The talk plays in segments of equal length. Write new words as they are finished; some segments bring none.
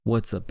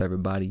What's up,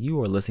 everybody?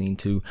 You are listening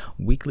to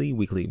Weekly,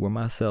 where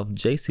myself,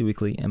 JC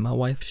Weekly, and my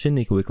wife,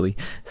 Shanika Weekly,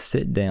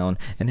 sit down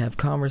and have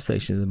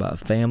conversations about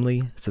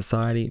family,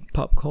 society,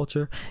 pop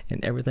culture,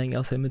 and everything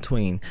else in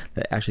between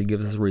that actually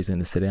gives us a reason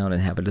to sit down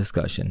and have a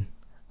discussion.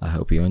 I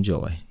hope you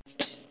enjoy.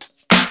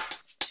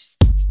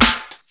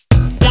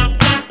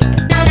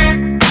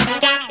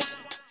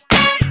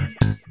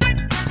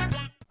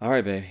 All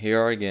right, babe, here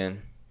we are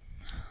again.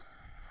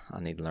 I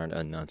need to learn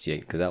to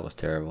enunciate because that was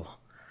terrible.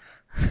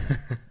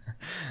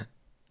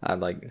 I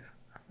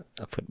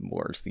put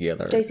words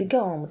together. JC,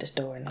 go on with the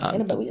story now.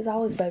 It's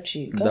always about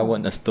you. That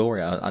wasn't a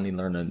story. I need to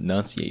learn to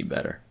enunciate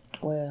better.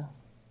 Well,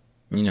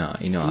 you know how I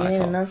talk. You ain't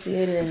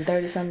enunciated in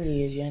 30-something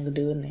years. You ain't gonna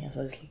do it now.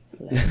 So just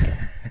let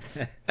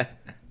it go.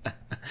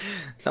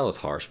 That was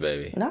harsh,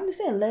 baby. No, I'm just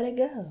saying, let it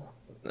go.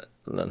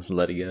 Let's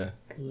let it go.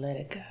 Let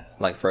it go.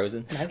 Like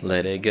Frozen? Like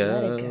let it go.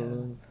 Let it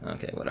go.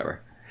 Okay,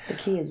 whatever. The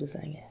kids were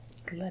singing,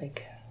 let it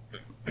go.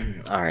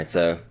 Alright,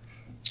 so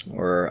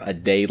we're a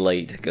day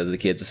late because the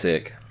kids are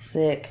sick.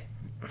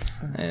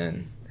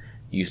 And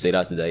you stayed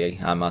out today.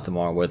 I'm out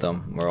tomorrow with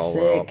them. We're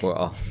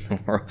all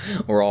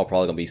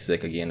probably gonna be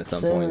sick again at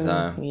some point in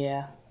time.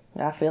 Yeah,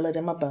 I feel it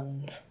in my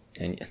bones.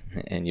 And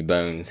your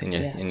bones, and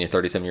your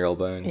 37-year-old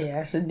bones.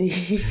 Yes,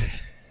 indeed.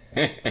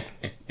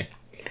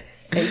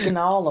 Aching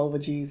all over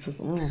Jesus.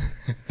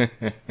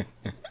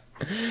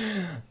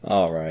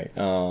 All right.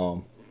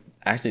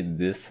 Actually,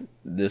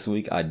 this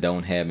week I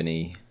don't have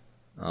any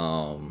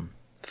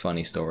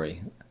funny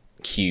story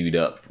queued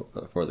up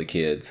for the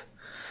kids.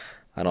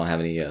 I don't have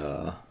any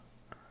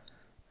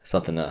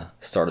something to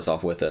start us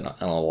off with on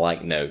a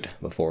light note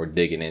before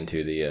digging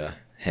into the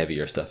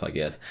heavier stuff, I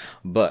guess.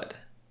 But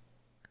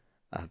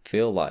I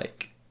feel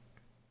like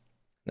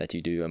that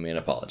you do owe me an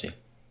apology.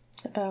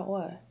 About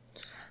what?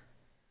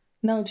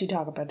 No, don't you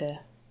talk about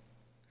that.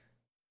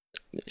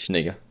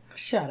 Shanika.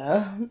 Shut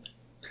up.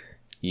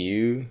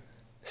 You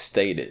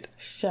stated.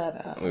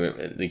 Shut up.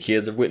 The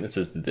kids are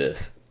witnesses to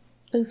this.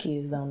 The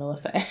kids don't know a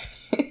thing.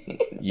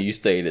 You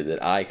stated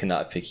that I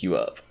cannot pick you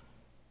up.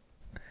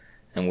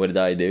 And what did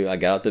I do? I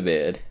got out the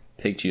bed,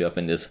 picked you up,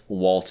 and just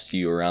waltzed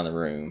you around the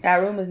room.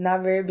 Our room is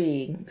not very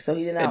big, so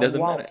he did not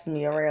waltz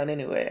me around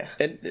anywhere.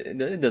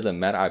 It doesn't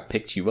matter. I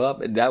picked you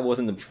up. That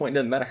wasn't the point. It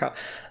doesn't matter how.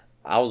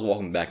 I was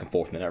walking back and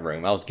forth in that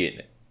room. I was getting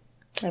it.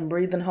 And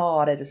breathing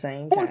hard at the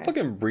same time. I wasn't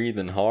fucking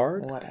breathing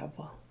hard.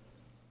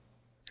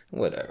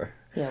 Whatever.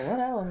 Yeah,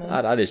 whatever,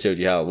 man. I just showed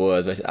you how it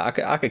was. I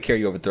could carry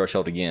you over the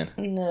threshold again.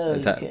 No,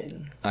 you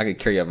couldn't. I could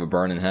carry you out of a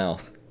burning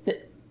house.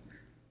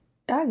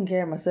 I can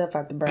carry myself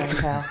out the burning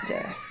house,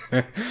 Jay.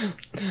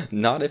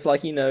 Not if,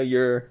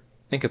 you're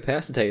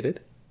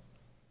incapacitated.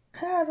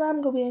 How's I'm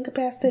going to be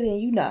incapacitated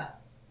and you not?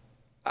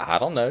 I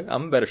don't know.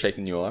 I'm in better shape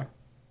than you are.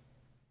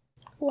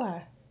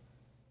 Why?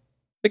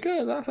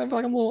 Because I feel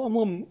like I'm a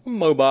little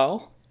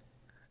mobile.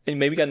 And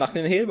maybe you got knocked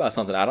in the head by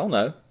something. I don't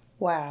know.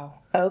 Wow.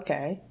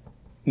 Okay.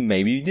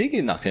 Maybe you did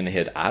get knocked in the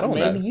head. I don't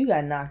know. Maybe you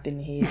got knocked in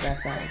the head by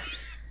something.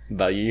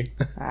 By you?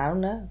 I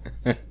don't know.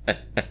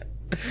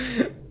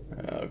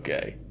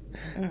 Okay.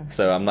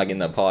 So I'm not getting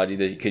the apology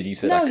because you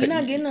said no, I couldn't. No,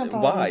 you're not getting the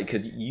apology. Why?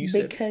 Because you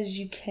said... Because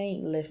you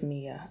can't lift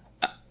me up.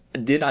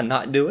 Did I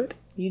not do it?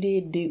 You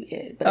did do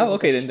it, but it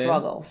was a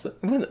struggle.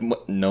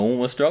 No one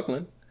was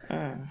struggling.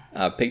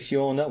 I picked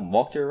you on up and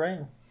walked you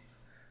around.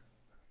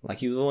 Like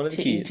he was one of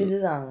the kids. To each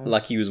his own.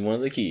 Like he was one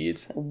of the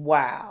kids.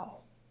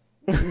 Wow.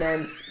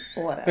 Then,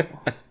 whatever.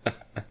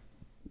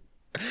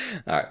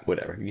 Alright,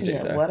 whatever. You say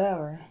so.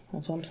 Whatever.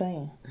 That's what I'm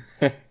saying.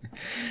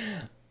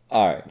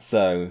 Alright,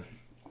 so...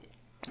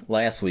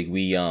 Last week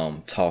we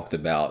talked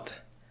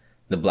about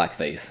the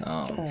blackface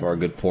for a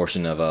good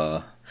portion of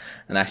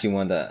and actually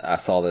I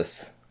saw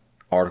this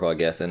article, I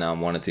guess, and I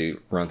wanted to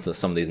run through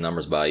some of these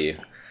numbers by you,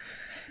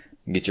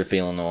 get your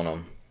feeling on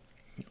them,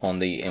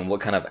 and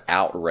what kind of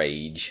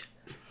outrage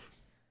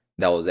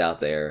that was out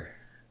there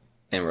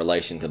in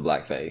relation to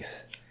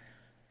blackface.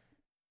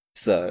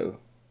 So,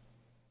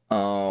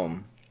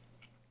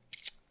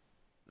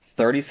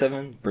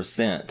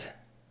 37%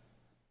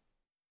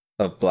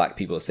 of black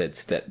people said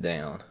step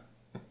down.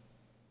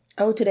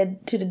 Oh, to the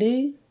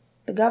dude?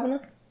 The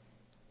governor?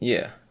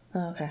 Yeah.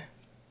 Oh, okay.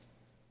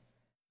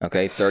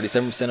 Okay,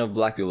 37% of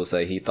black people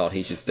say he thought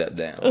he should step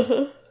down.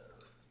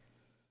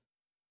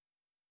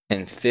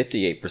 And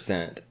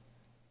 58%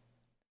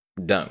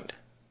 don't.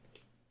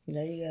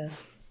 There you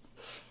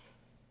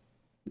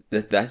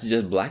go. That's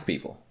just black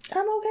people.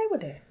 I'm okay with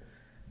that.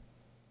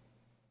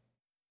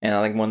 And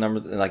I think one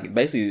number,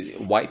 basically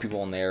white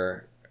people in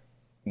there,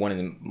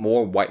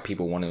 more white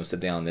people wanting to sit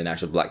down than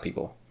actual black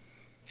people.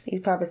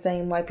 He's probably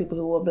saying white people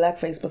who wore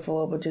blackface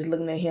before, but just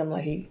looking at him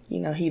like he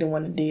the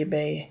one that did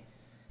bad.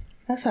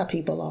 That's how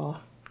people are.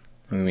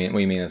 What do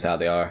you mean that's how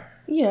they are?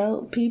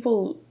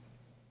 People,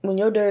 when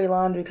your dirty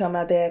laundry come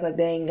out, they act like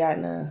they ain't got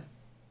none.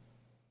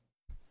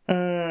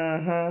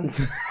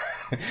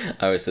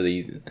 Oh, so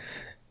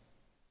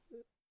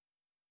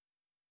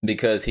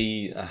because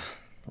he,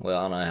 well,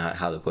 I don't know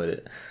how to put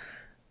it.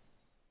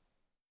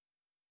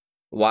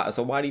 Why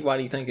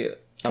do you think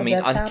it? I mean,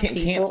 that's how can't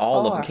people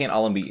all of are. them can't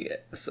all of them be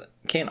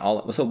can't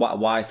all. So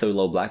why so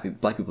low? Black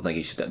people think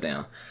he should step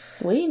down.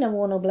 We ain't never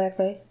want no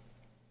blackface.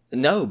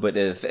 No, but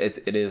if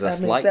it is a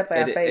slight, except for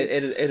our face.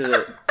 it is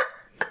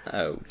a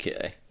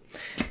okay.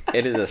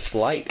 It is a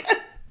slight.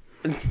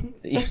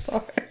 I'm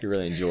sorry. You're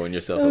really enjoying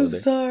yourself I'm over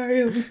there.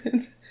 sorry.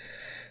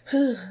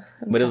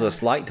 But it was a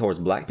slight towards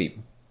black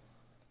people.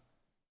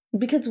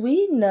 Because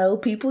we know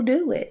people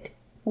do it.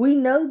 We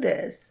know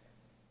this.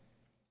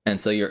 And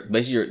so you're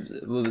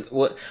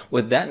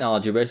with that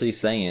knowledge, you're basically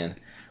saying,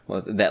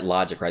 well, that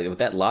logic, right? With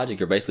that logic,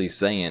 you're basically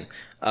saying,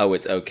 oh,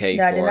 it's okay.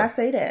 No, I did not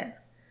say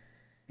that.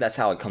 That's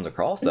how it comes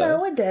across, though.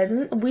 No, it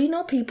doesn't. We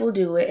know people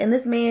do it, and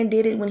this man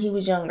did it when he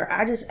was younger.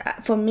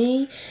 For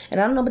me, and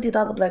I don't know what you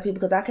thought of black people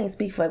because I can't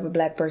speak for every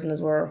black person in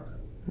this world.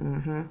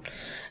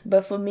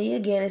 But for me,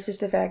 again, it's just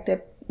the fact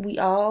that we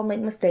all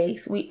make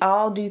mistakes. We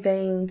all do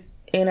things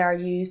in our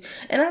youth,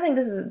 and I think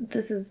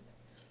this is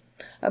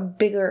a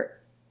bigger.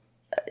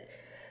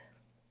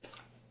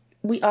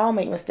 We all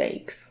make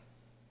mistakes,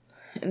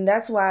 and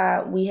that's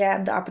why we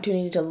have the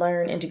opportunity to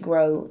learn and to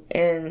grow.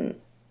 And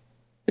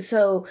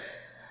so,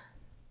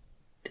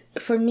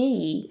 for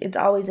me, it's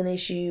always an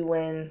issue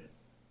when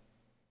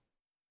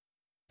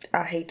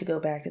I hate to go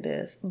back to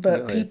this,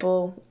 but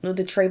people, the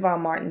Trayvon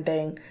Martin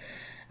thing,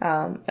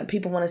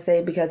 people want to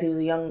say because he was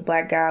a young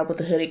black guy with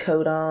a hooded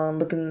coat on,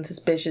 looking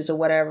suspicious or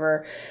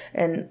whatever.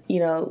 And,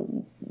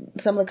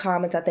 some of the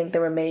comments I think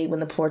that were made when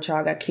the poor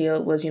child got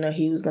killed was,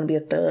 he was going to be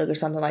a thug or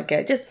something like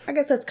that. Just, I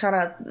guess that's kind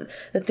of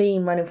the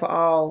theme running for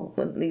all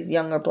these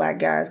younger black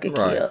guys get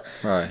killed.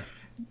 Right.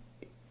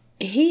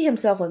 He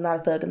himself was not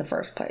a thug in the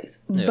first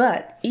place. Yeah.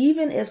 But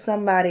even if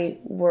somebody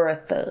were a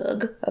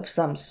thug of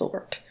some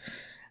sort,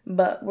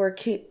 but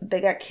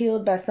they got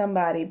killed by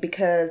somebody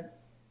because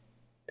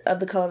of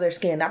the color of their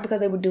skin, not because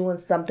they were doing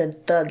something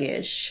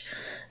thuggish,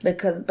 but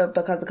because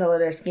of the color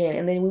of their skin.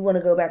 And then we want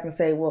to go back and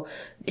say, well,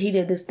 he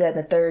did this, that,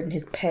 and the third in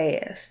his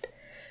past.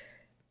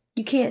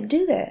 You can't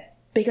do that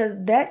because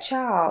that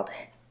child,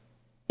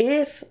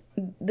 if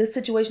this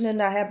situation did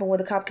not happen where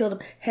the cop killed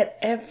him, had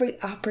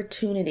every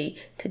opportunity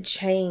to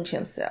change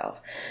himself.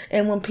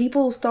 And when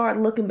people start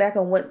looking back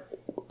on what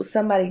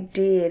somebody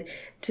did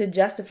to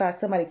justify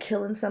somebody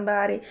killing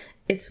somebody,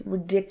 it's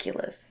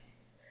ridiculous.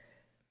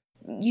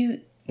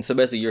 So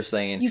basically, you're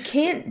saying you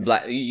can't.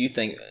 You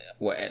think,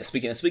 well,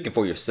 speaking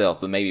for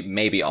yourself, but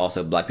maybe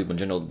also black people in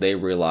general, they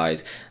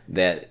realize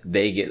that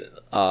they get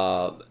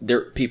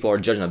their people are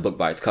judging a book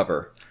by its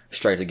cover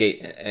straight to the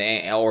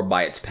gate, or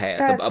by its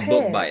past, a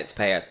book by its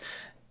past.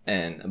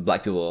 And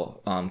black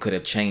people could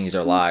have changed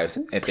their lives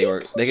if they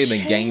could have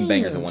been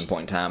gangbangers at one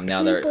point in time.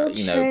 Now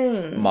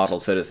they're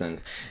model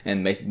citizens,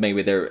 and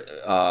maybe they're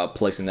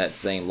placing that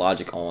same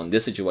logic on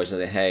this situation.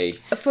 That hey,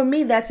 for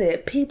me, that's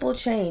it. People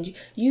change.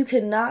 You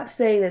cannot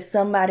say that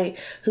somebody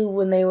who,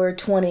 when they were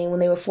 20, when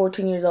they were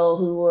 14 years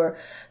old,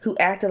 who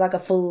acted like a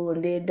fool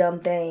and did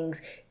dumb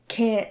things,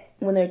 can't,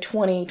 when they're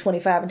 20,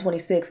 25, and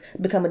 26,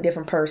 become a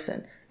different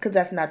person. Because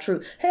that's not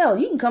true. Hell,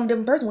 you can become a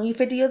different person when you're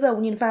 50 years old.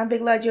 When you find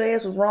big like your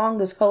ass was wrong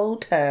this whole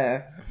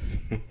time.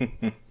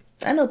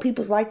 I know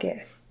people's like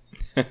it.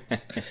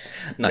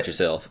 Not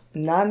yourself.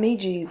 Not me,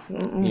 jeez.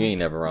 You ain't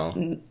never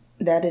wrong.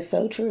 That is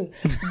so true.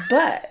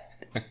 But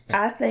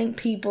I think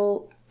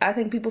people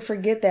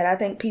forget that. I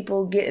think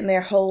people get in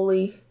their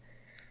holier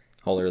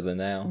than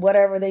thou,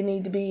 whatever they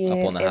need to be in,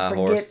 and forget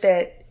horse.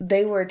 That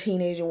they were a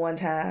teenager one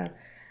time.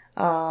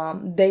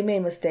 They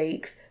made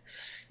mistakes.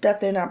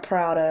 Stuff they're not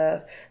proud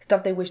of,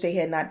 stuff they wish they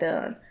had not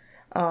done.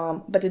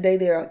 But today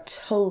they're a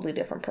totally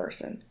different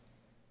person.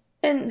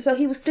 And so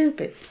he was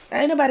stupid.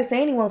 Ain't nobody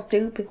saying he wasn't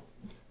stupid.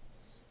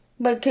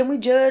 But can we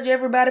judge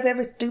everybody for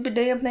every stupid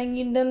damn thing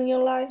you've done in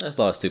your life? There's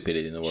a lot of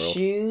stupidity in the world.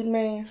 Shoot,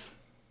 man.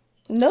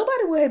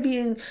 Nobody would be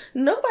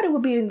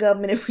in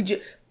government if we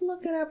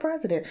look at our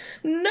president.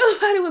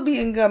 Nobody would be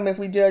in government if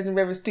we judged them for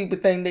every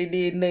stupid thing they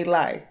did in their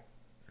life.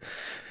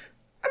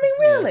 I mean,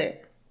 really? Yeah.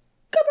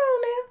 Come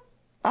on now.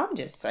 I'm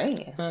just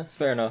saying. That's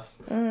fair enough.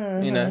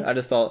 Mm-hmm. I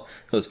just thought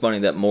it was funny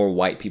that more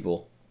white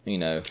people,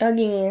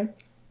 again,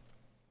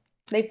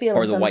 they feel.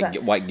 Or is it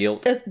white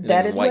guilt?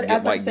 That is what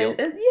I say.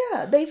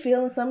 Yeah, they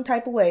feel in some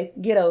type of way.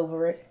 Get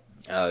over it.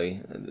 Oh,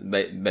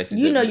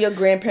 basically. Your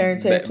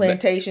grandparents had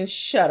plantations.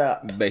 Shut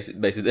up.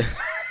 Basically.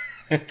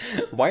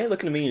 Why are you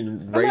looking at me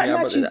right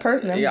now? Not you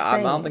personally. I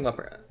don't think my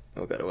parents.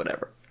 Okay,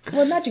 whatever.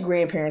 Well, not your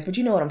grandparents, but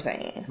you know what I'm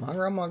saying. My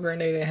grandma and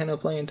granddaddy didn't have no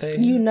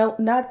plantation.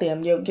 Not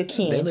them. Your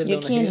kin.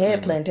 Your kin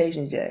had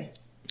plantations, Jay.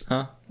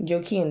 Huh?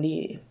 Your kin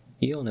did.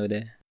 You don't know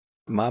that.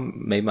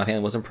 Maybe my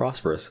family wasn't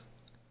prosperous.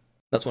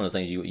 That's one of the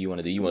things you want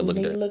to do. You want to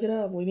look it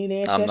up. We need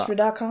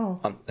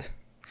Ancestry.com.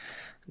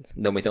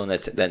 Don't be throwing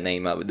that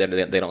name out.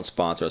 They don't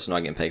sponsor us. We're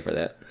not getting paid for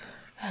that.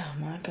 Oh,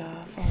 my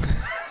God.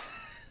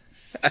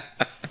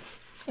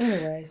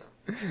 Anyways.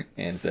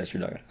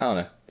 Ancestry.com. I don't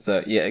know.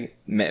 So, yeah,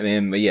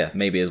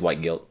 maybe it's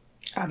white guilt.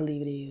 I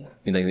believe it is.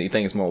 You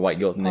think it's more white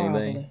guilt than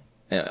anything?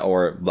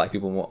 Or black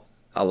people,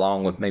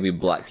 along with maybe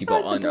black people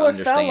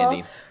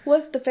understanding.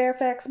 What's the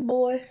Fairfax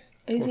boy?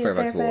 Is he a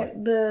Fairfax Fairfax,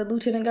 boy? the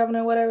lieutenant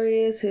governor, whatever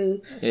he is,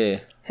 who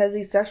has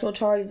these sexual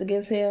charges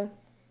against him?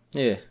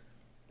 Yeah.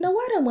 Now,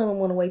 why don't women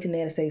want to wait till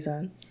now to say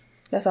something?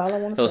 That's all I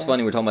want to say. It was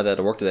funny, we were talking about that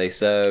at work today.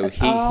 So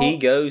he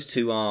goes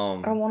to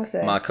I want to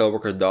say my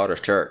coworker's daughter's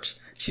church.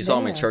 She saw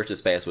him in Damn. church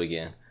this past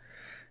weekend.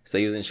 So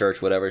he was in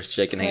church, whatever,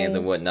 shaking hands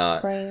and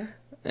whatnot. praying.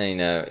 And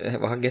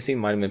well, I guess he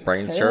might have been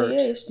praying in Hell church.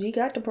 yes, you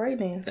got to pray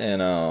then.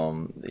 And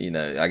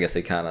I guess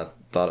they kind of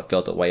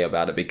felt a way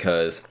about it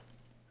because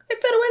They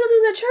felt away because he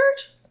was at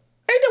church.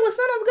 Ain't that where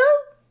sinners go?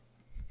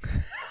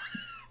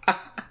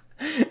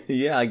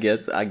 yeah, I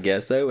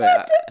guess so.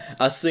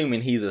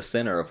 Assuming he's a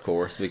sinner, of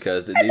course,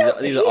 because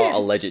these are all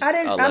alleged.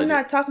 I'm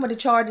not talking about the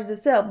charges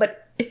itself,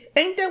 but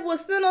ain't that where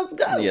sinners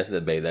go? Yes,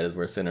 that is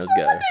where sinners What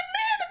go. they mad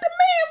at the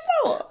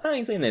man for? I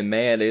ain't saying they're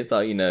mad. It's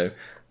like,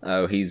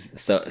 oh, he's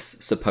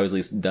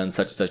supposedly done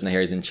such and such, and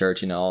here he's in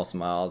church, all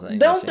smiles. And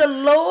Don't the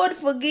Lord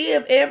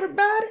forgive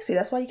everybody? See,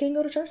 that's why you can't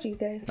go to church these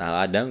days.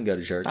 I don't go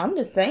to church. I'm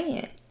just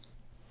saying.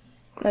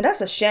 Now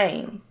that's a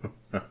shame.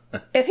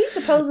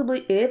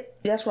 If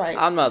that's right.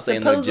 I'm not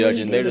saying no Supposedly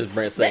judging. he They're did just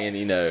it.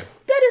 saying,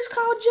 That is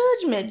called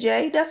judgment,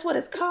 Jay. That's what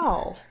it's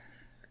called.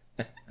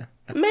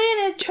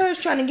 Man at church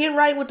trying to get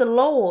right with the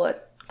Lord,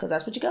 because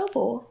that's what you go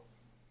for.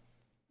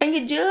 And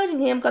you're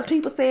judging him because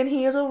people saying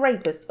he is a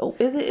rapist. Oh,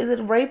 is it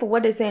rape or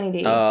what they saying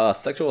he did?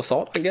 Sexual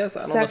assault, I guess. I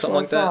don't know, Sexual something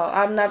like assault.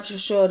 I'm not too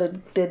sure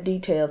the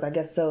details. I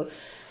guess so,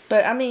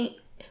 but I mean,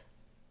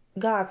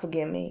 God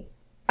forgive me.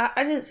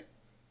 I just.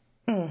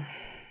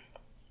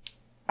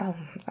 I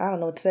don't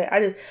know what to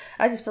say.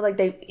 I just feel like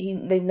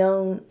they've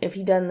known if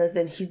he done this,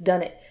 then he's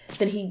done it.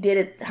 Then he did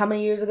it. How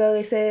many years ago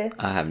they said?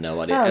 that. I have no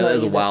idea. I don't It know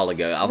was a either. while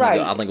ago. I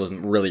Right. think it was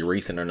really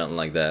recent or nothing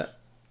like that.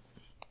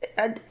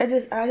 I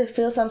just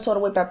feel some sort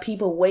of way about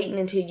people waiting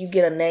until you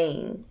get a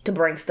name to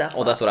bring stuff.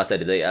 Well, up. that's what I said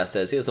today. I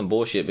said, see, some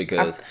bullshit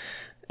because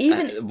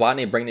why didn't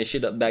they bring this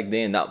shit up back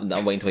then? Not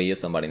wait until he is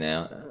somebody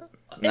now.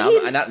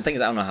 And the thing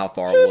is, I don't know how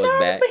far it was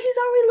back. But he's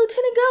already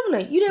lieutenant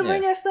governor. You didn't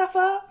bring Yeah. that stuff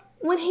up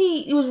when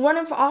he was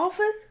running for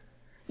office.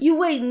 You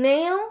wait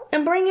now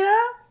and bring it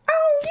up? I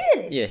don't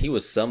get it. Yeah, he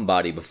was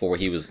somebody before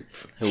he was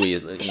who he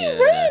is. He Yeah, ran,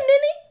 didn't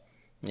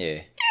he?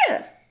 yeah. Yeah.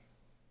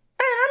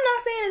 And I'm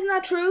not saying it's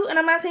not true, and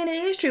I'm not saying it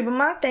is true, but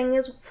my thing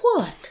is,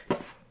 what?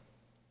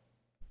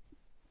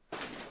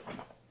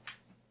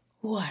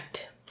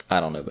 What? I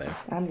don't know, babe.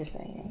 I'm just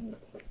saying.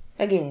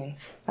 Again,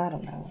 I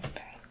don't know.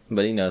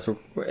 But it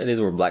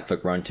is where black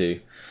folk run to.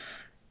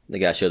 They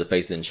got to show the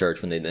faces in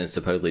church when they then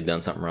supposedly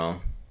done something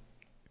wrong.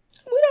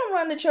 We don't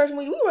run to church.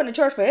 We run to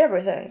church for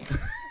everything.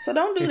 So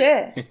don't do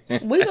that.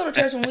 We go to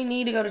church when we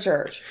need to go to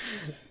church.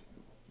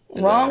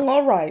 Wrong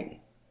or right.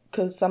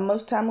 Because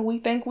most time we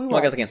think we Well, I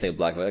right. guess I can't say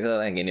black folk.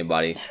 I think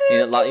anybody.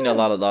 A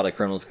lot of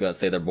criminals could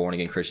say they're born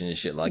again Christian and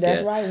shit like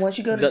That's that. right. Once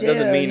you go to That jail,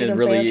 doesn't mean you it done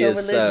really failed your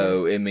is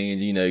so. It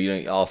means you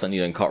don't all of a sudden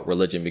you done caught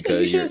religion You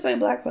because shouldn't say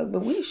black folk,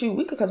 but we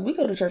because we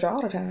go to church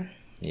all the time.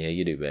 Yeah,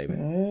 you do, baby.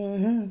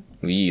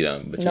 Mm-hmm. You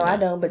don't, but you No, know. I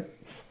don't, but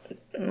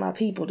my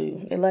people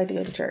do. They like to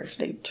go to church.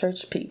 They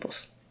church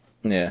peoples.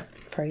 Yeah.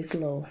 Praise the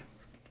Lord.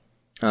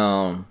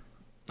 I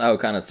would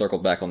kind of circle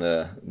back on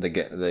the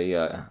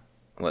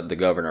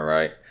governor,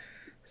 right?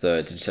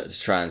 So to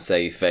try and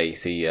save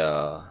face, he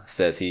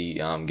says he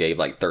gave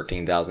like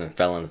 13,000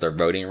 felons their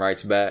voting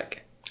rights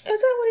back. Is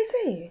that what he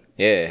said?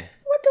 Yeah.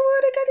 What the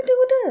world they got to do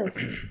with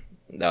this?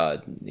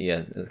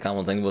 Yeah, it's kind of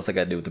one thing. What's that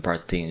got to do with the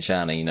price of tea in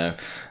China?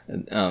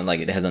 Like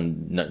it has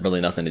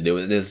really nothing to do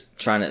with it. It's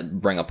trying to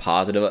bring a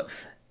positive.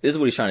 This is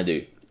what he's trying to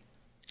do.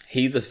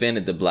 He's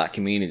offended the black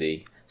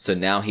community, so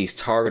now he's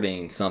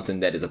targeting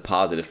something that is a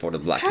positive for the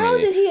black How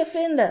community did he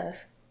offend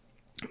us?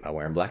 by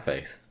wearing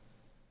blackface.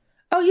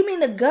 Oh, you mean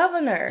the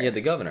governor? Yeah,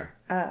 the governor.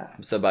 Now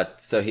he's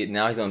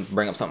going to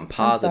bring up something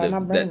sorry, positive my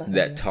brain was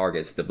that on.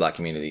 targets the black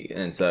community,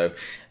 and so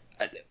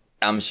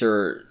I'm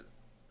sure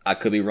I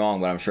could be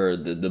wrong, but I'm sure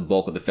the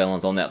bulk of the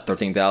felons on that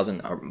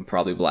 13,000 are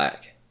probably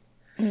black.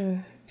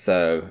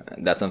 So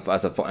that's an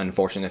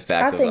unfortunate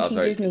fact. I think he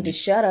just need to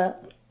shut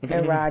up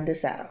and ride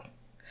this out.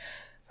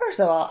 First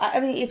of all,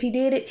 I mean, if he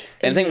did it,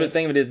 And the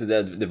thing of it is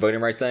the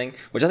voting rights thing,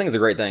 which I think is a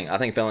great thing. I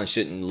think felons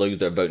shouldn't lose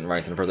their voting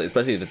rights in the first place,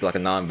 especially if it's like a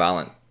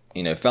non-violent,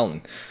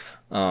 felon.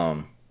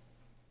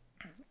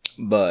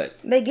 But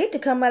they get to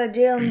come out of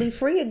jail and be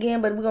free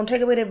again, but we're going to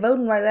take away their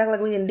voting rights, act like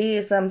we done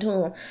did something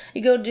to them.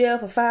 You go to jail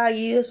for 5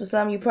 years for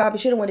something you probably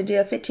should have went to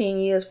jail 15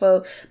 years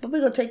for, but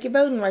we're going to take your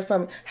voting rights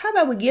from you. How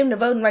about we give them the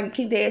voting right and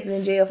keep their asses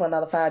in jail for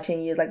another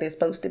 5-10 years like they're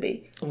supposed to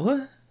be?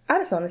 what? I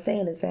just don't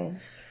understand this thing.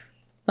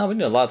 No, we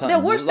know a lot of times. There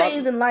are worse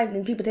things in life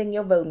than people taking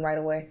your voting right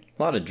away.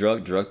 A lot of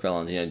drug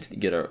felons, to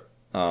get a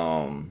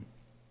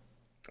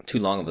too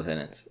long of a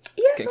sentence.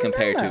 Yes, I'm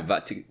compared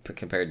talking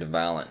compared to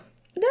violent.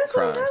 That's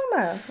crimes. what I'm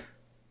talking about.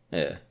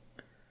 Yeah.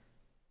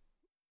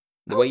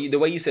 The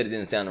way you said it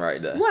didn't sound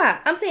right though. Why?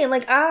 I'm saying,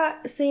 like, I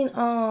seen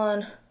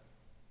on,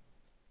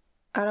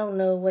 I don't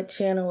know what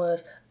channel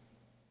it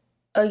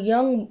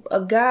was,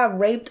 a guy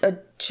raped a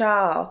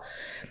child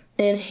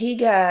and he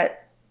got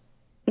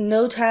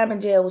no time in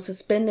jail, was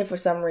suspended for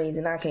some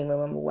reason. I can't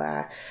remember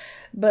why.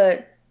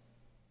 But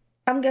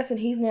I'm guessing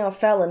he's now a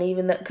felon,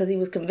 even because he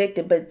was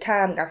convicted, but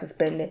time got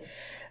suspended.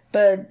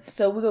 But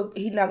so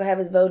he's not gonna have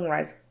his voting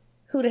rights.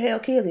 Who the hell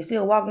cares? He's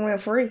still walking around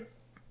free.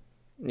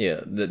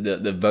 Yeah,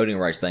 the voting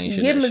rights thing.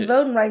 Give him his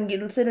voting right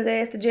and send his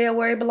ass to jail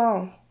where he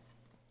belongs.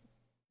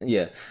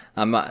 Yeah,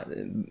 I'm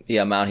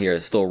out here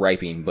still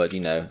raping, but I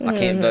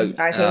can't vote.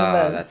 I can't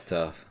vote. That's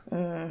tough.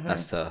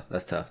 That's tough.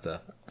 That's tough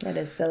stuff. That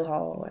is so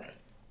hard.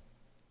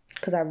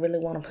 Because I really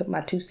want to put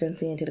my 2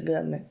 cents into the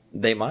government.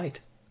 They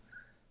might.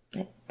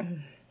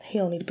 He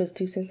don't need to put his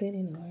 2 cents in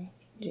anyway.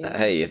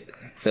 Hey,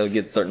 if they'll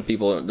get certain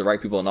people, the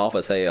right people in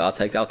office, hey, I'll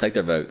take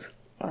their votes.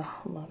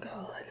 Oh my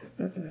God.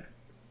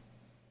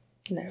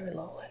 Never,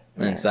 Lord.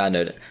 And side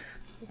note,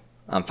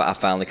 I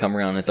finally come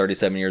around at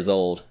 37 years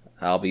old.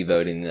 I'll be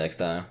voting the next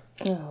time.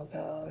 Oh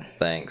God.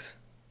 Thanks.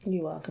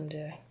 You're welcome,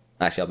 Jay.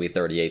 Actually, I'll be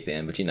 38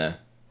 then, but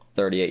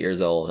 38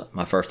 years old,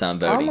 my first time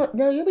voting.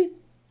 No, you'll be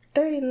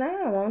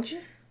 39, won't you?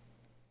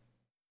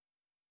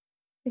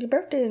 Your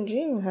birthday in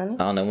June, honey. I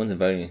don't know, when's the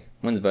voting?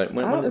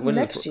 It's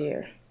next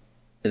year.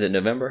 Is it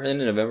November? Isn't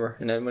it November?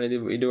 Isn't that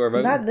when we do our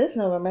voting? Not this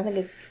November. I think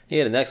it's...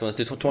 Yeah, the next one's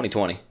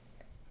 2020.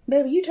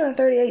 Baby, you turn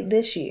 38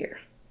 this year.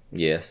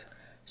 Yes.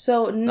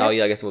 So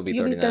I guess we'll be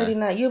 39. You'll be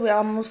 39. You'll be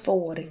almost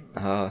 40.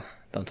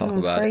 Don't talk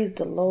about praise it.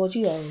 the Lord,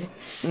 you old.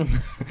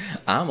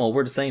 I'm old.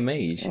 We're the same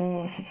age.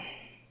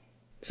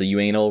 So you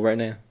ain't old right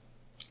now?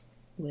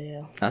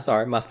 Well. That's all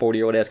right. My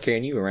 40-year-old ass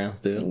carrying you around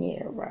still.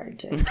 Yeah, right.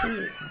 Just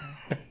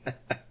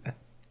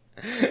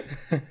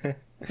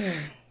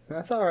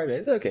That's all right.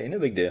 It's okay. No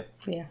big deal.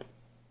 Yeah.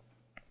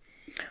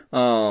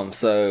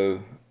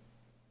 So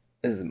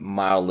this is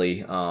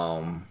mildly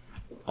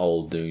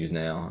old news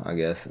now, I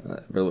guess.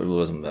 It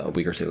was a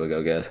week or two ago,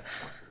 I guess.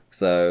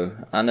 So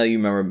I know you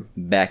remember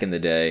back in the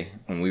day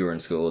when we were in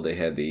school, they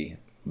had the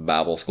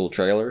Bible school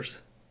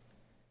trailers.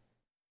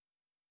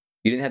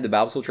 You didn't have the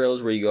Bible school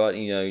trailers where you go out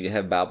and you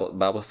have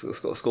Bible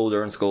school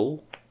during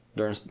school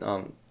during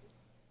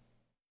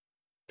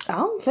I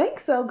don't think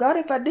so. God,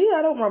 if I did,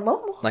 I don't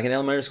remember. Like in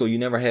elementary school, you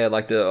never had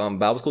like the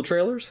Bible school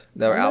trailers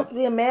that were out. It must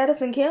be a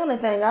Madison County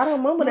thing. I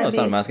don't remember that. No, it's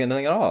not a Madison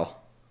County thing at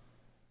all.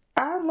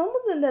 I remember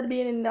that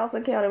being in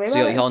Nelson County. Maybe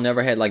So y'all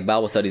never had like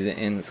Bible studies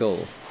in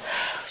school.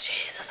 Oh,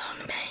 Jesus on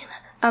the pain.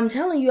 I'm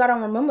telling you, I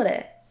don't remember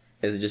that.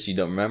 Is it just you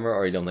don't remember,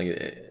 or you don't think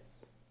it?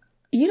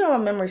 You know, my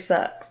memory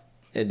sucks.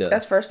 It does.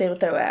 That's the first thing to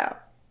throw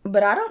out.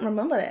 But I don't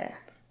remember that.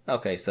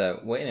 Okay,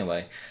 so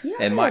anyway,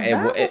 yeah,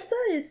 Bible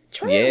studies.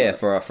 Yeah,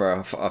 for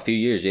a few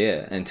years,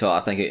 yeah, until I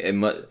think it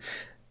must.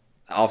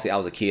 Obviously, I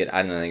was a kid. I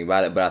didn't know anything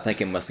about it, but I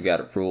think it must have got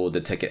approved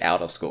to take it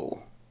out of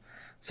school.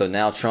 So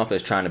now Trump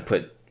is trying to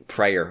put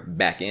prayer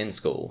back in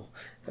school,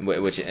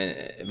 which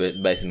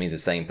basically means the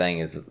same thing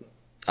as.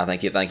 I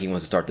think he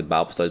wants to start the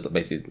Bible studies,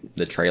 basically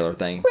the trailer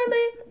thing.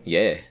 Really?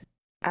 Yeah.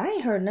 I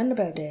ain't heard nothing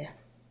about that.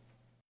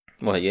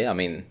 Well, yeah, I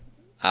mean.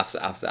 I've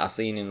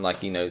seen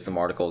in some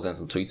articles and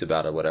some tweets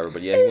about it, or whatever.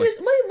 But yeah,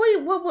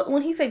 what,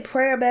 when he say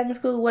prayer back in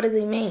school, what does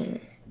he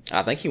mean?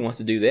 I think he wants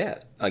to do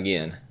that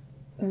again.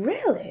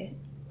 Really?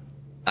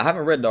 I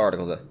haven't read the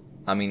articles.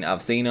 I mean,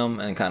 I've seen them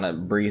and kind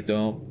of breezed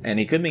them, and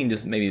he could mean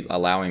just maybe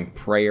allowing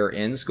prayer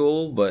in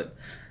school, but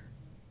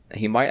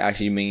he might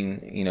actually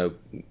mean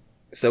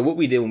So what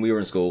we did when we were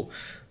in school,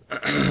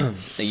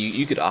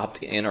 you could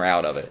opt in or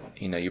out of it.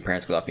 Your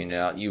parents could opt in or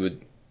out. You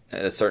would.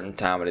 At a certain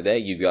time of the day,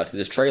 you go to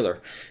this trailer.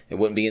 It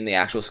wouldn't be in the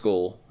actual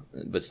school,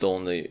 but still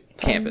on the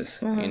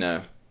campus,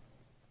 And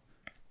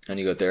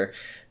you go there,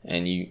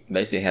 and you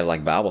basically have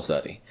like Bible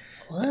study.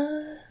 What?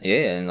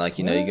 Yeah, and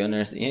you go in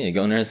there. Yeah, you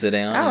go in there and sit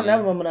down. I don't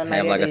never remember nothing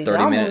have like a 30-minute. I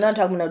don't remember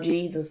talking about no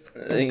Jesus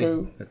in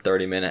school. A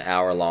 30-minute,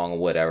 hour long, or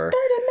whatever. 30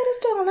 minutes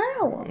to an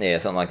hour. Yeah,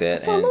 something like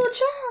that. For a little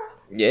child.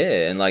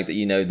 Yeah, and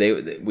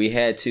we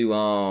had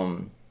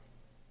to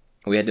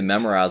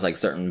memorize like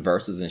certain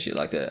verses and shit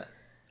like that.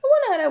 I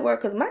wonder how that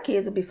worked because my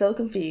kids would be so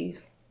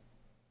confused.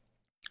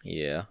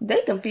 Yeah,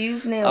 they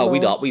confused now. Oh,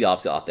 we'd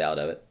obviously opt out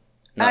of it.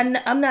 No.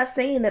 I'm not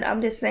saying that.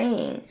 I'm just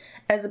saying,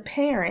 as a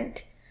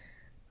parent,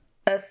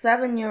 a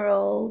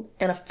 7-year-old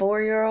and a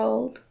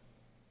 4-year-old,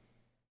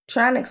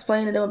 trying to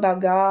explain to them about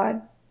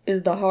God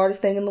is the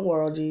hardest thing in the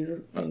world.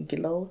 Jesus, thank you,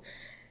 Lord.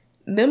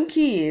 Them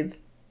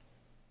kids.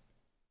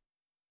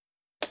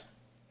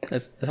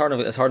 It's hard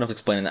enough to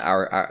explain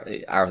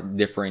our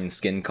differing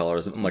skin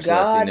colors, much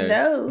God less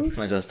knows.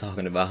 Much less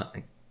talking about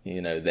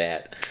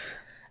that.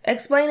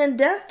 Explaining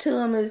death to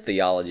him is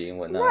theology and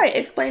whatnot. Right,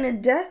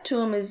 explaining death to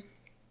him is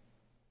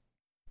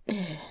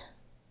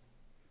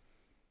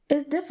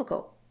it's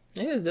difficult.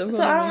 Yeah, it's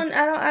difficult. So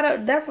I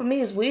don't. That for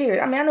me is weird.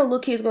 I mean, I know little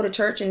kids go to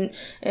church and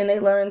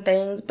they learn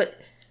things, but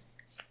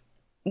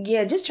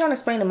yeah, just trying to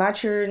explain to my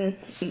children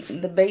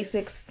the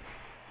basics.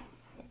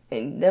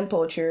 And them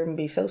poor children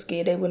be so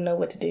scared they wouldn't know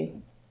what to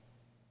do.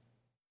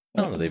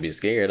 I don't know if they'd be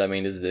scared. I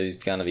mean,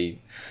 it's kind of be.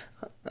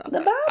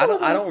 The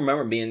Bible. I don't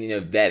remember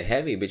being that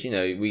heavy, but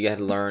we got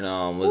to learn.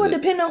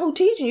 Depending on who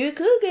teaching you, it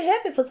could get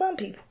heavy for some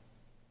people.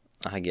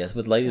 I guess,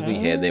 but the ladies we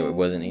had, it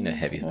wasn't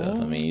heavy stuff.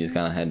 I mean, you just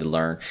kind of had to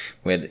learn.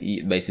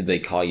 Basically they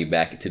call you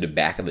back to the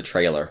back of the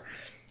trailer,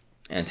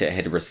 and I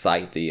had to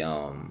recite the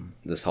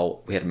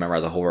we had to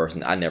memorize the whole verse,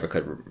 and I never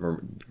could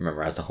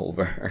memorize the whole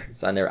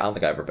verse. I don't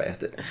think I ever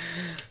passed it.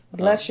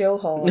 Bless your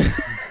heart.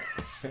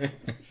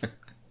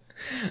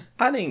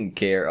 I didn't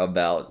care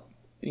about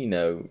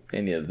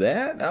any of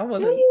that. I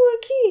wasn't. Well, you were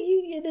a kid.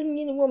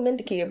 You weren't meant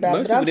to care about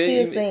it. But I'm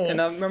still saying.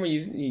 And I remember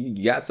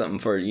you got something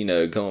for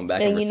going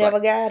back and you never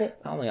got it.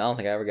 I don't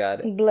think I ever got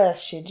it.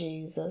 Bless you,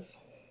 Jesus.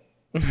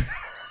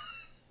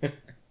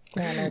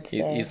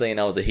 You saying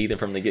I was a heathen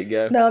from the get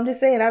go? No, I'm just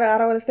saying I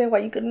don't understand why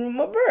you couldn't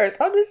remember verse.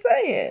 I'm just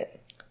saying.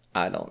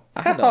 I don't.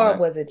 How hard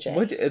was it, Jay?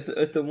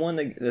 It's the one.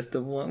 It's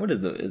the one. What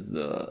is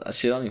the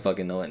shit? I don't even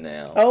fucking know it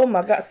now. Oh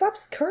my God! Stop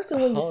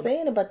cursing when you're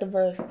saying about the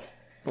verse.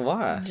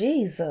 Why?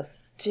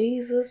 Jesus.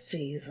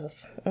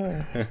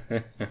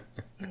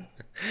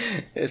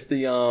 It's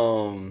the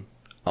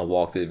I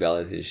walk through the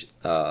valley of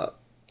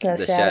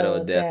the shadow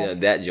of death.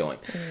 That joint.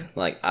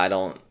 Like I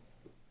don't.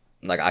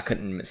 Like I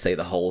couldn't say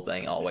the whole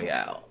thing all the way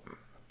out.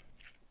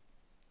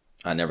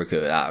 I never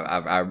could. You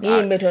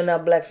ain't been to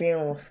enough black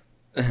funerals.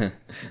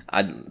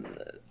 I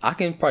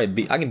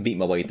can beat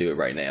my way through it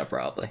right now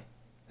probably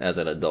as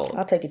an adult.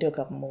 I'll take you to a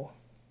couple more.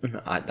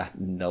 I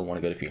don't want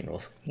to go to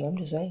funerals. I'm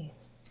just saying.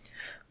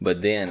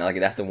 But then like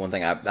that's the one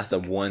thing I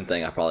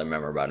probably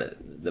remember about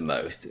it the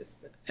most.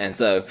 And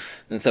so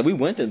we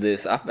went to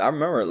this. I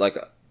remember like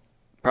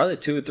probably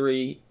 2 or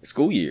 3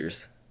 school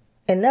years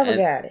and never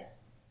got it.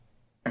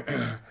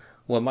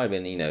 Well, it might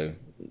have been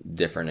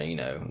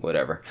different,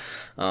 whatever.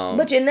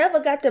 But you never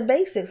got the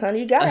basics,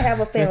 honey. You gotta have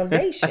a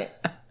foundation.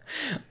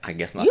 I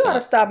guess you ought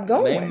to stop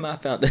going. Maybe my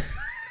foundation.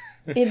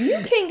 If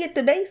you can't get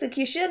the basics,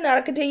 you should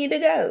not continue to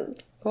go.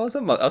 Well, it's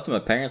up to my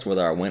parents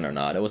whether I went or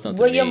not. It was not.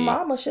 Well, your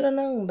mama should have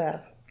known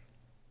better.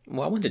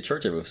 Well, I went to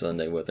church every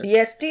Sunday with her.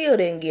 Yeah, still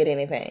didn't get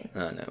anything.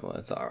 I know. Well,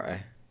 it's all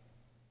right.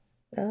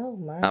 Oh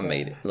my! I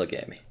made it. Look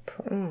at me.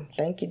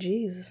 Thank you,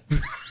 Jesus.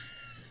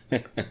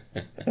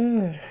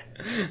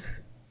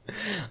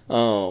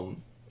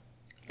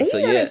 So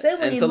yeah,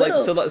 and so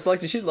little, like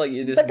the shit like.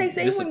 But they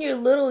say when you're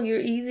little, you're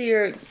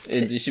easier.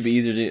 It should be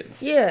easier to.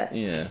 Yeah.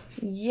 Yeah.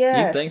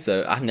 Yes. You think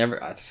so? I don't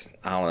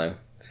know.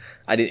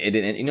 It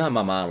didn't. You know how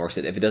my mind works.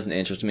 If it doesn't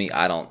interest me,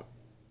 I don't.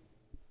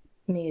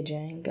 Mia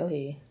Jane, go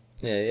ahead.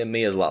 Yeah,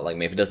 Mia's a lot like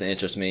me. If it doesn't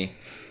interest me,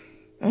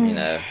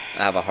 I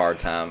have a hard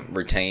time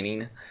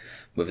retaining.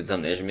 But if it's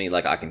something that interests me,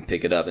 like I can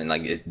pick it up and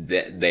like it's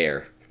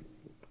there,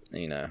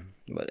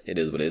 But it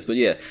is what it is. But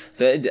yeah,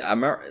 so I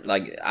remember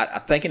like I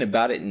thinking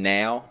about it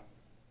now.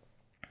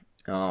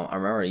 I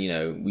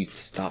remember we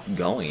stopped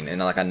going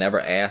and like I never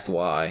asked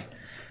why.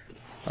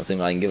 I seemed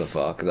like I didn't give a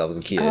fuck because I was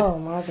a kid. Oh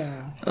my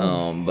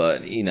God.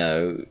 But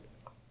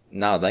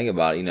now I think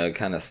about it,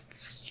 kind of.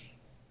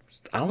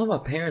 I don't know if my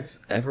parents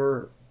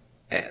ever.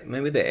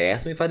 Maybe they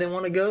asked me if I didn't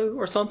want to go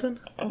or something.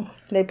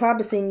 They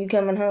probably seen you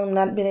coming home,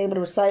 not being able to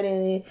recite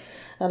any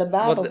of the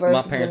Bible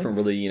verses. My parents were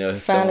really,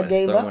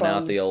 throwing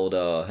out the old,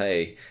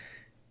 hey,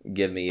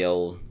 give me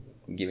old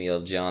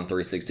John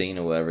 3:16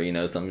 or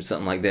whatever,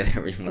 something like that.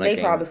 They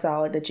probably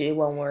saw it that it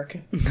wasn't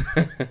working.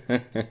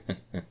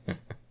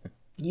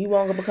 You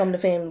weren't gonna become the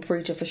family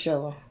preacher for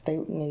sure. They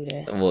knew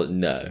that. Well,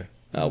 no,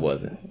 I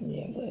wasn't.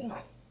 Yeah,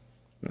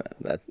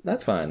 well,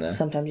 that's fine though.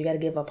 Sometimes you got to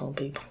give up on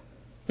people.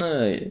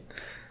 No.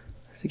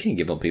 So you can't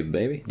give up on people,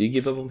 baby. Do you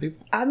give up on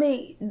people? I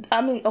mean,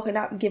 okay,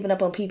 not giving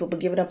up on people, but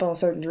giving up on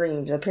certain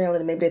dreams.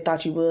 Apparently, maybe they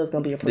thought you was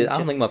gonna be a preacher. I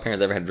don't think my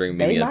parents ever had a dream of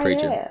me being a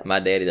preacher. Have. My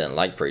daddy doesn't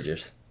like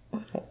preachers.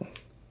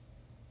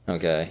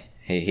 Okay,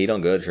 he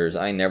don't go to church.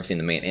 I ain't never seen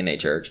the man in a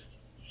church.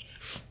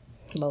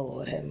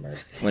 Lord have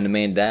mercy. When the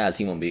man dies,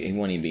 he won't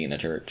even be in a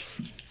church.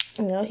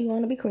 No, he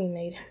want to be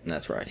cremated.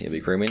 That's right. He'll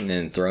be cremated and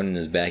then thrown in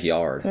his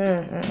backyard.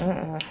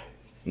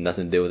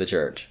 Nothing to do with the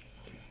church.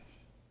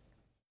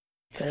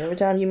 So every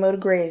time you mow the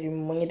grass, you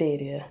remember when your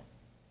daddy here.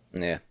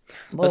 Yeah.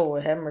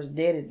 Lord have mercy,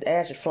 daddy,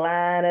 ashes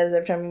flying at us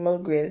every time you mow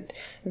the grass.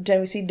 Every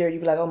time you see dirt,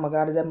 you be like, oh my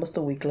God, is that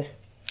Mr. Weekly?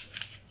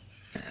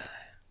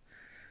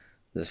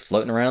 Just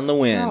floating around in the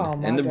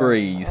wind and the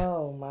breeze.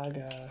 Oh my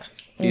God.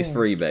 He's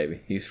free,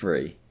 baby. He's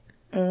free.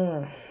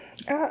 I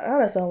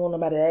just don't want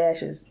nobody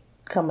ashes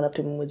coming up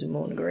to me when you're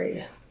mowing the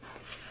grass.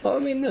 Well, I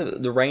mean,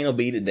 the rain will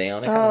beat it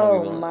down.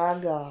 Oh my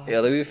God.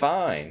 Yeah, they'll be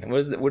fine.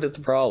 What is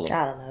the problem?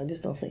 I don't know. It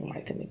just don't seem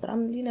right to me. But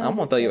I'm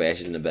gonna throw your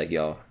ashes in the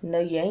backyard.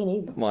 No, you ain't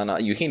either. Why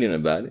not? You can't do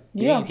nothing about it.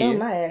 You don't throw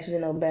my ashes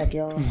in the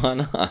backyard. Why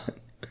not?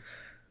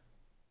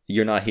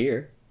 You're not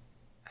here.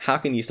 How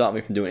can you stop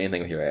me from doing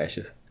anything with your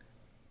ashes?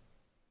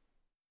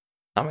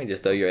 I might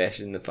just throw your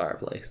ashes in the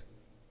fireplace.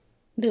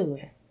 Do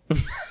it.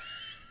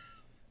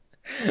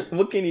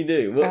 What can you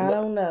do? I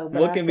don't know.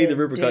 But what can be the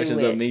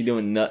repercussions of me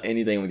doing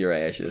anything with your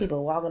ashes?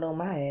 People walking on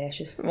my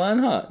ashes. Why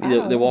not?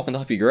 They're walking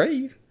off your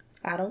grave.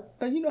 I don't.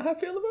 You know how I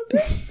feel about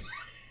that.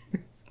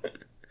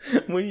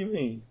 What do you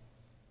mean?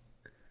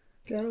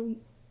 I don't.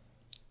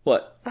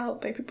 What? I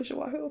don't think people should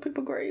walk on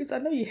people's graves. I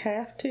know you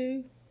have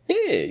to.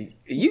 Yeah,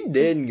 you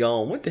dead and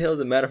gone. What the hell does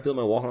it matter if people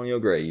are walking on your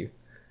grave?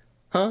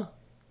 Huh?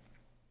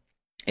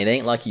 It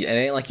ain't like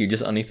you're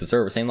just underneath the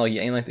surface. It ain't like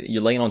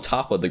you're laying on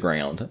top of the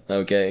ground.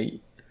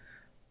 Okay.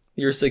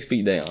 You're 6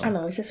 feet down. I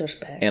know, it's just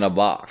respect. In a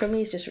box. For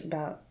me, it's just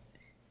about...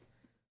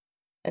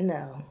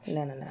 No.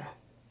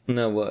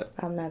 No, what?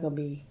 I'm not going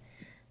to be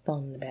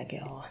thrown in the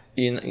backyard.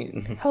 You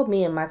Hope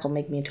me and Michael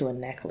make me into a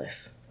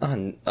necklace.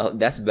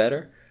 that's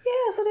better?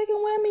 Yeah, so they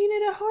can wear me in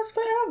their hearts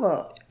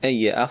forever. Hey,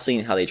 yeah, I've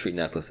seen how they treat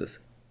necklaces.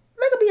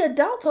 They could be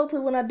adults,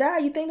 hopefully, when I die.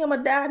 You think I'm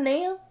going to die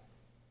now?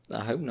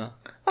 I hope not.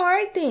 All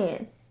right,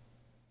 then.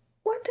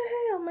 What the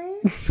hell,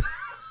 man?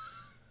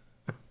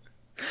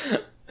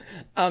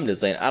 I'm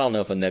just saying, I don't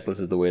know if a necklace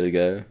is the way to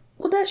go.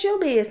 Well, that's your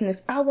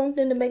business. I want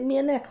them to make me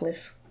a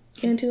necklace.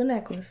 Into a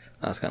necklace.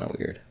 That's kind of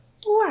weird.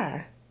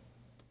 Why?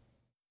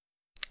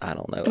 I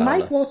don't know.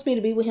 Mike wants me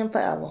to be with him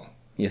forever.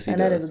 Yes, he does.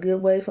 And that is a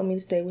good way for me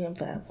to stay with him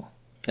forever.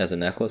 As a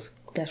necklace?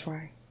 That's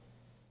right.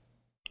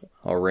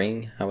 A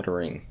ring? How about a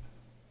ring?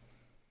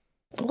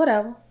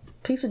 Whatever.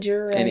 Piece of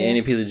jewelry.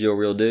 Any piece of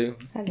jewelry will do?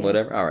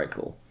 Whatever? All right,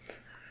 cool.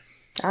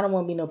 I don't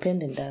want to be no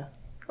pendant, though.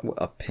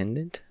 A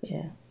pendant?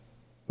 Yeah.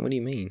 What do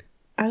you mean?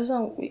 I just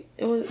don't,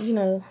 it was,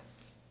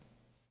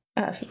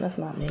 that's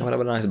not me. What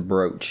about a nice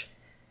brooch?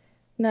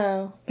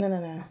 No.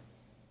 I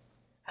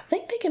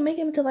think they can make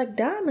them into like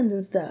diamonds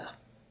and stuff.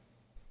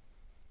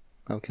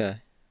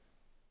 Okay.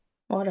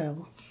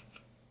 Whatever.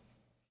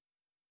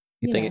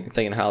 You're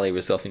thinking highly of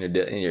yourself in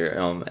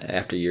your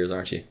after years,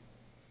 aren't you?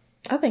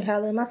 I think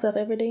highly of myself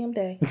every damn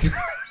day.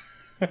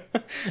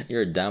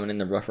 You're a diamond in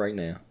the rough right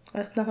now.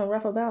 That's nothing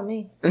rough about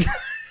me.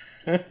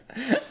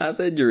 I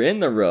said you're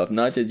in the rough,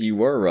 not that you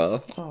were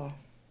rough. Oh,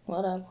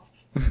 whatever.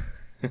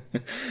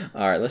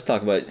 All right, let's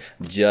talk about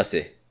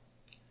Jussie.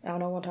 I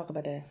don't want to talk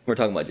about that. We're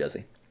talking about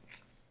Jussie.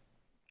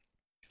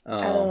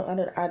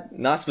 I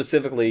not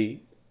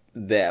specifically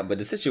that, but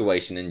the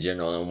situation in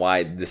general and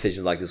why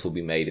decisions like this will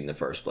be made in the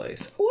first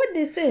place. What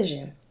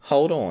decision?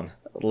 Hold on.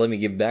 Let me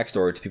give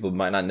backstory to people who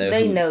might not know.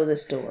 They know the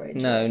story.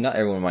 No, not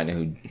everyone might know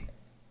who.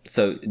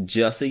 So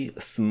Jussie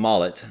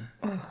Smollett,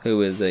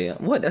 who is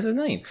what? That's his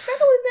name. I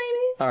know what his name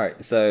is. All right,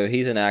 so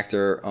he's an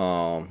actor.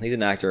 He's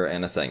an actor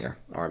and a singer,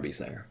 R&B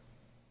singer.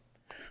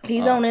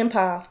 He's on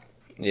Empire.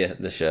 Yeah,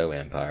 the show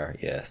Empire.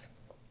 Yes.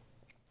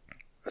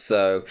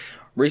 So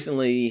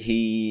recently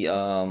he,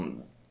 got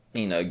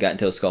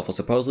into a scuffle.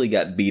 Supposedly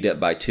got beat up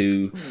by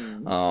two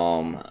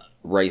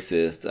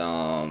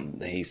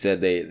racist. He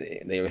said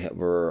they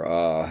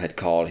were had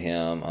called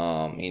him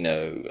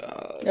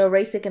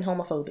racist and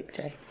homophobic,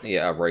 Jay.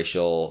 Yeah, a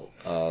racial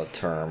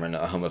term and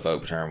a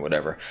homophobic term,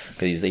 whatever,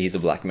 because he's a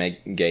black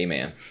gay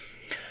man.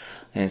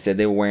 And said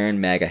they were wearing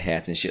MAGA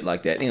hats and shit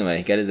like that. Anyway,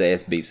 he got his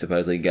ass beat,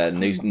 supposedly. Got a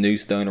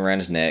noose thrown around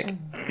his neck.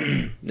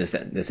 This,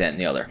 that, and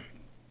the other.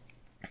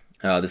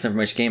 This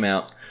information came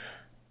out,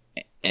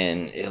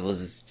 and it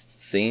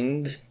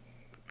seemed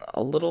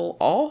a little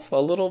off, a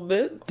little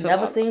bit.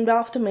 Never seemed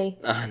off to me.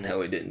 No,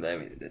 it didn't. I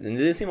mean, it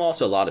didn't seem off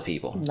to a lot of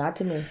people. Not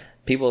to me.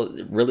 People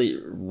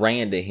really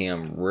ran to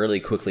him really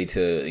quickly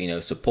to,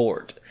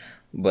 support.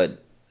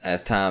 But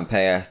as time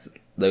passed,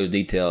 those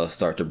details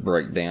start to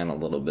break down a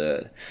little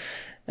bit.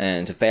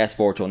 And to fast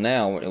forward till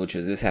now,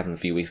 this happened a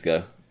few weeks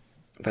ago.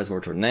 Fast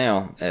forward till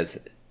now,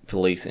 as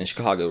police in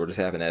Chicago, where this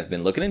happened, have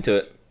been looking into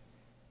it.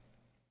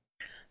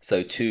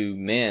 So two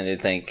men they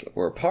think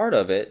were part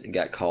of it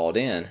got called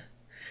in.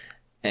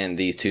 And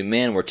these two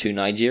men were two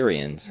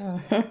Nigerians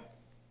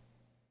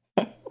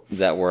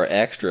that were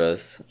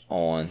extras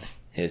on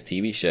his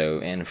TV show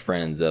and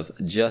friends of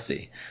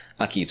Jussie.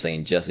 I keep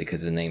saying Jussie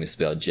because his name is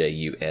spelled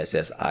Jussie.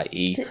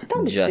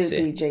 Don't be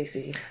stupid,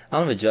 JC. I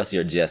don't know if it's Jussie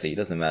or Jesse. It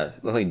doesn't matter.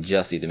 It looks like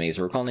Jussie to me,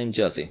 so we're calling him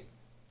Jussie.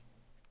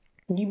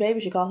 You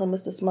maybe should call him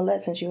Mr.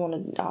 Smollett since you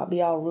want to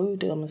be all rude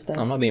to him and stuff.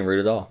 I'm not being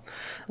rude at all.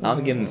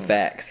 I'm giving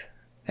facts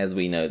as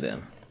we know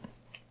them.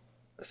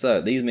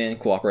 So these men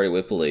cooperated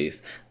with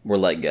police, were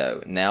let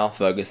go. Now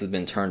focus has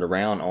been turned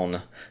around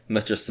on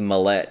Mr.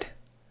 Smollett.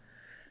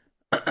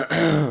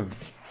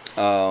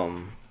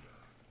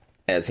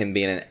 As him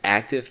being an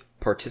active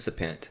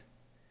participant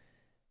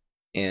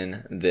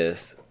in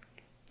this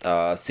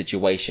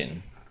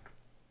situation.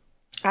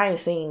 I ain't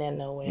seen that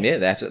nowhere. Yeah,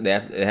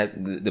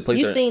 the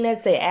police. You seen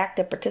that say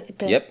active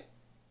participant? Yep.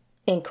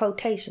 In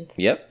quotations.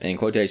 Yep, in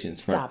quotations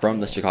from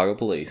the Chicago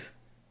police.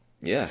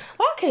 Yes.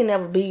 I can't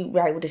never be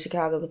right with the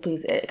Chicago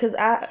police because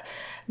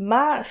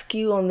my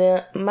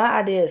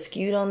idea is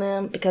skewed on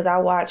them because I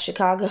watch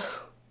Chicago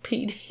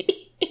PD.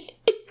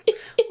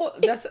 Well,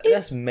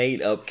 that's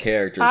made up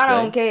characters. I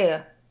don't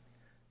care.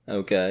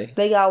 Okay.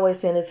 They always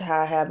saying this is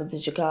how it happens in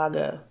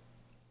Chicago.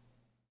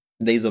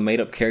 These are made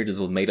up characters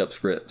with made up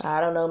scripts.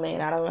 I don't know, man.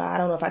 I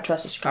don't know if I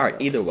trust the Chicago. All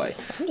right, either way.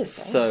 I'm just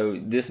saying. So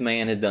this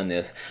man has done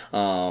this.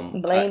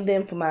 Blame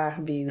them for my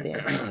views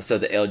then. So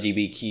the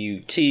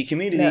LGBTQ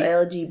community. No,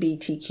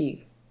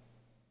 LGBTQ.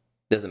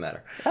 Doesn't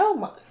matter. Oh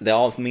my. They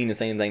all mean the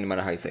same thing no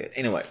matter how you say it.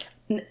 Anyway.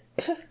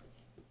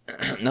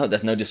 No,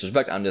 that's no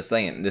disrespect. I'm just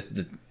saying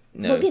this.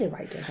 No. Well, get it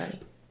right then, honey.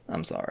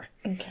 I'm sorry.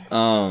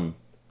 Okay.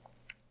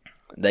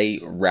 They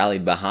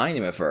rallied behind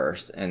him at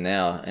first, and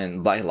now, a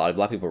lot of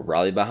black people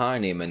rallied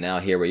behind him, and now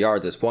here we are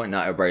at this point.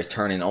 Now everybody's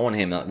turning on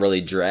him, really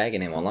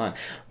dragging him online.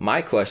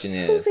 My question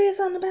is, who said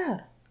something about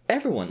it?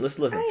 Everyone.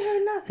 Listen. I ain't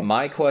heard nothing.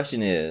 My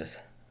question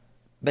is,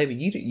 Baby,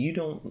 you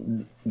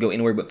don't go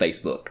anywhere but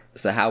Facebook.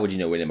 So how would you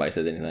know when anybody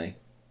says anything?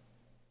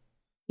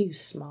 You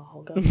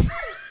small girl.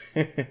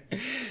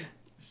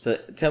 So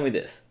tell me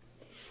this.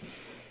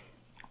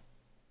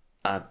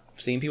 I've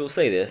seen people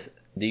say this.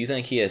 Do you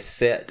think he has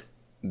set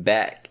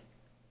back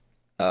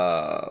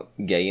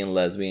gay and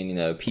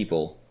lesbian,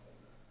 people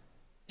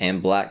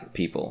and black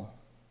people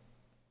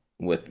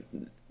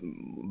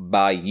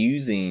by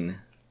using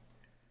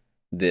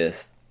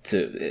this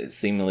to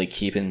seemingly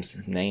keep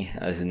his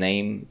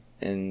name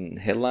in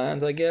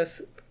headlines, I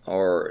guess,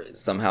 or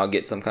somehow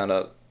get some kind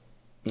of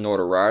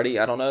notoriety?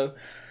 I don't know.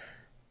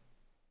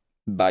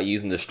 By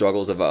using the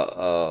struggles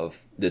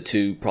of the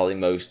two probably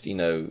most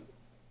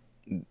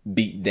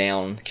beat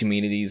down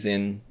communities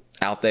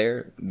out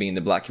there, being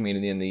the black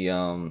community and the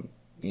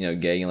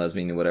gay and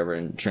lesbian and whatever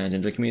and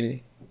transgender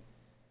community.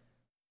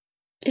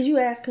 Is you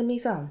asking me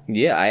something?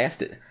 Yeah, I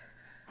asked it.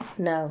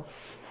 No.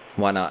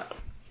 Why not?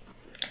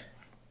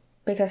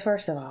 Because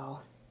first of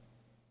all,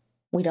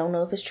 we don't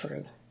know if it's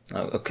true.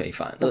 Oh, okay,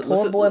 fine. The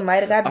poor boy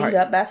might have got beat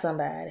up by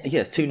somebody.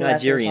 Yes, two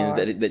Nigerians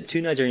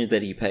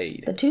that he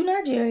paid. The two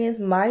Nigerians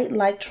might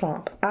like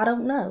Trump. I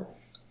don't know.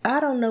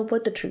 I don't know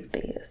what the truth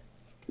is.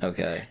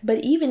 Okay.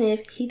 But even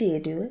if he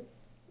did do it,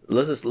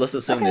 let's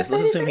assume this.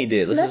 Let's assume he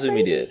did. Let's assume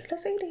he did.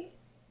 Let's say he did.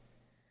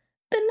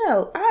 Then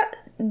no,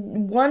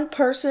 one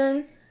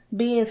person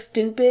being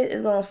stupid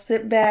is gonna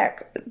sit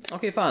back.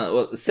 Okay, fine.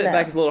 Well, sit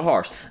back is a little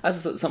harsh. That's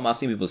something I've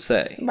seen people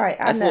say. Right,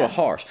 that's a little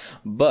harsh.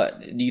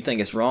 But do you think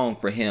it's wrong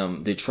for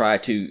him to try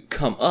to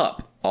come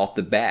up off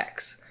the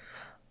backs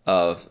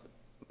of?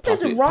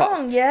 Is it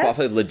wrong? Yes.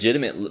 Probably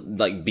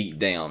legitimate beat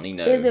down.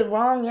 Is it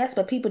wrong? Yes,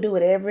 but people do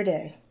it every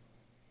day.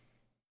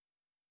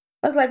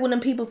 That's like when them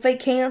people fake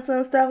cancer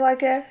and stuff like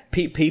that.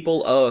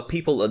 People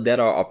that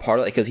are a part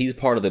of it, because he's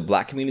part of the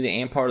black community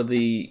and part of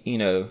the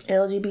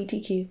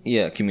LGBTQ.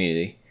 Yeah,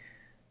 community.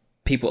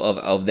 People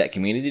of that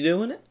community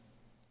doing it.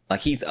 Like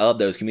he's of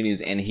those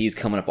communities, and he's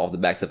coming up off the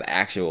backs of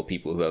actual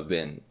people who have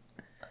been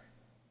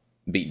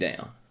beat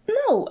down.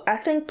 No, I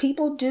think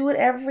people do it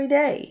every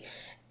day.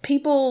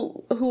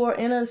 People who are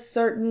in a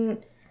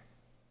certain,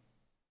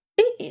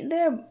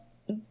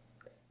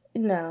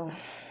 no.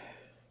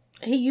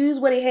 He used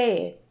what he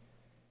had.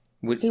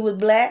 He was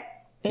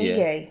black and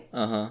gay.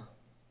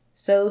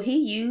 So he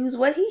used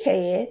what he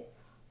had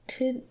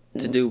to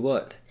do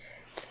what?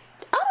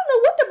 I don't know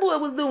what the boy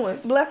was doing.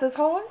 Bless his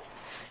heart.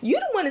 You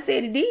the one that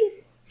said he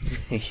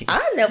did.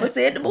 I never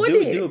said the boy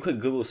did. Do a quick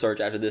Google search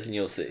after this and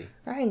you'll see.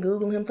 I ain't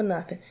Googling him for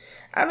nothing.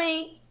 I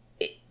mean,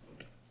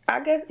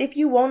 I guess if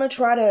you want to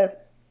try to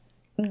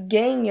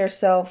gain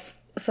yourself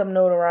some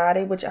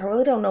notoriety, which I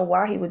really don't know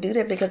why he would do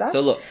that, because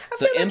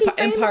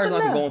Empire's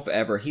not going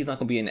forever. He's not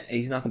going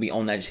to be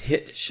on that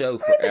hit show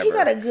forever. He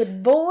got a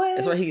good voice.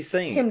 That's why he's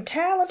singing. Him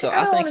talented. So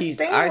I think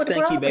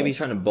he may be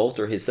trying to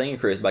bolster his singing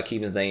career by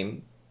keeping his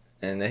name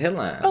in the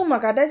headlines. Oh my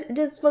God, that's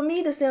just, for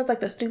me, this sounds like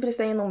the stupidest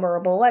thing in the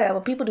world. But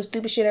whatever, people do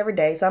stupid shit every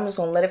day, so I'm just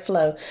gonna let it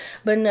flow.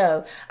 But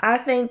no, I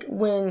think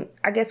when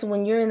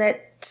you're in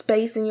that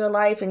space in your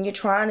life and you're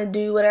trying to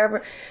do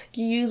whatever,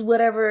 you use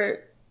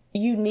whatever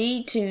you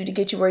need to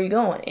get you where you're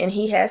going. And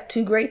he has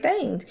two great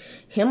things: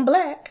 him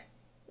black,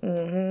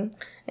 and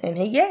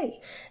he gay.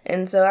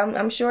 And so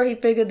I'm sure he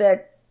figured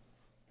that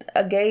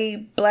a gay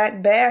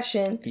black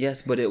bashing.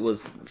 Yes, but it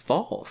was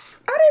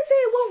false. I didn't say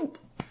it won't.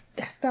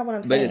 That's not what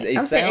I'm saying. But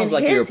it sounds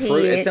like you're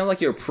it sounds like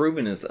you're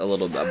approving this a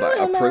little bit by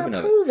approving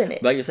of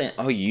it. But you're saying,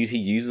 he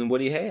using what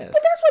he has.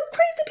 But that's what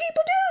crazy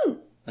people do.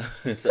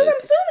 Because I'm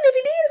assuming if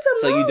he did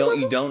something wrong. So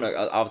you don't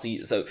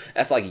obviously. So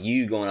that's like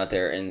you going out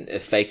there and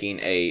faking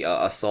a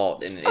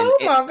assault. Oh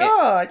my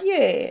God!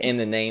 Yeah. In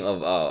the name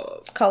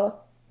of color.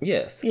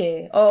 Yes.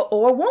 Yeah.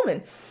 Or a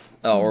woman.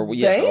 Or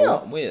yes.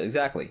 Damn. Yeah.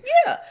 Exactly.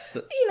 Yeah.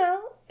 So,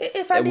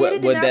 if I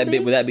did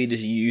it, would that be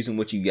just you using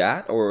what you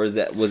got, or would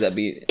that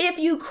be? If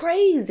you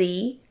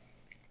crazy,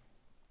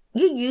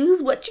 you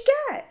use what you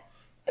got.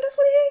 And that's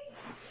what he.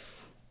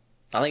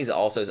 I think he's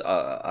also.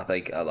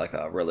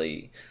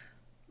 Really.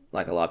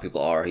 Like a lot of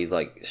people are, he's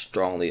like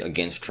strongly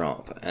against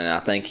Trump, and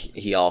I think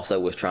he also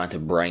was trying to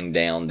bring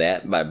down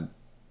that by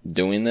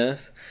doing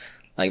this,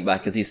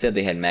 because he said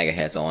they had MAGA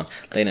hats on.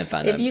 They didn't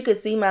find. If you could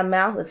see, my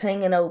mouth is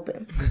hanging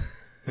open.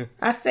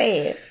 I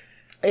said,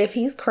 if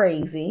he's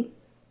crazy,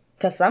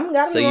 because something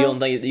got him. So you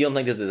don't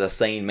think this is a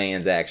sane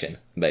man's action,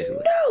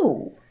 basically?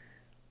 No.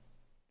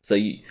 So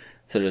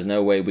there's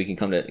no way we can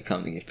come to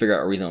figure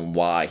out a reason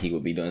why he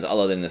would be doing this,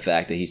 other than the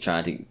fact that he's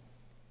trying to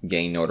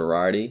gain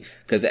notoriety.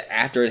 Because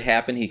after it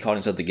happened, he called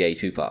himself the gay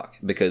Tupac,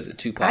 because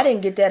Tupac. I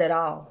didn't get that at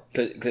all.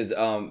 Because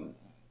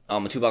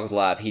when Tupac was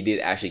alive, he did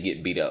actually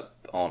get beat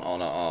up on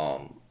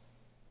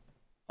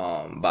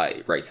by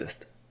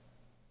racist.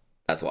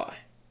 That's why.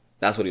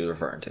 That's what he was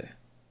referring to.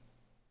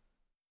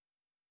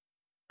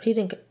 He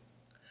didn't.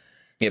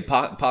 Yeah,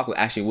 Pac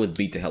actually was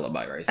beat the hell up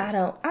by racist.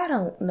 I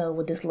don't know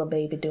what this little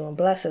baby doing.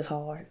 Bless his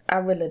heart. I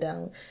really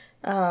don't.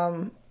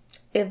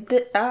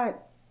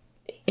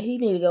 He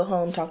need to go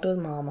home and talk to his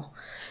mama.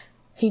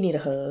 He need a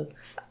hug.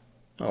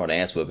 Or an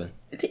ass whipping.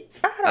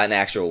 An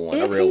actual one,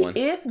 a real one.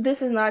 If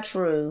this is not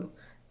true,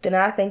 then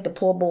I think the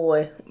poor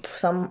boy,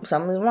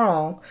 something is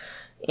wrong.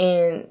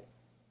 And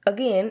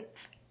again,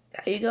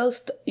 you go.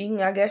 You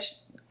can, I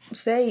guess,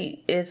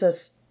 say it's a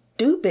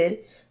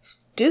stupid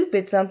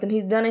something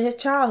he's done in his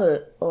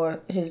childhood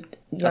or his.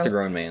 That's a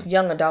grown man.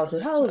 Young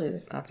adulthood. How old is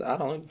he? I don't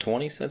know,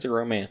 20s. That's a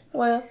grown man.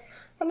 Well,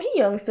 I mean, he's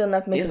young still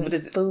enough to make some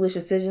foolish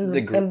decisions.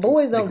 And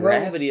boys don't grow. The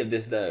gravity of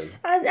this, though,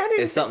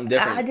 it's something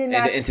different. I did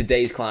not, in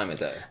today's climate,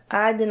 though.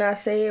 I did not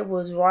say it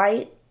was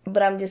right,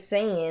 but I'm just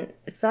saying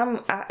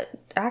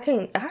I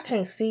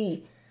can't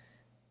see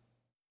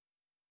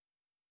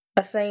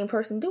a sane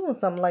person doing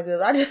something like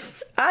this.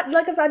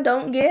 I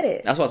don't get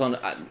it. That's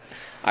why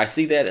I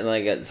see that, and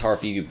like it's hard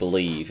for you to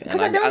believe,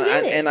 and I don't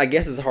get it. And I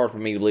guess it's hard for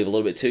me to believe a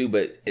little bit too.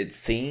 But it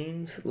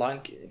seems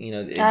like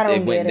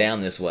it went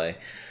down this way.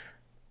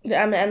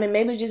 I mean,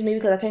 maybe it's just me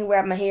because I can't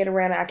wrap my head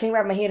around it. I can't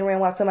wrap my head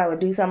around why somebody would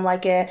do something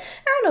like that.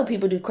 I know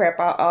people do crap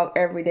all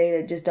every day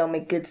that just don't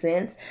make good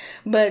sense,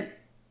 but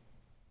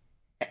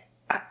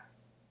I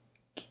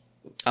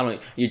don't know.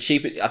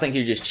 I think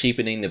you're just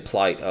cheapening the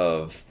plight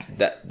of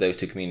those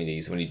two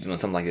communities when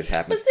something like this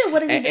happens. But still,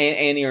 what is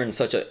and you're in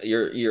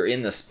you're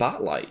in the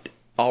spotlight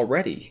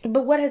already.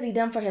 But what has he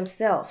done for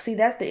himself? See,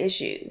 that's the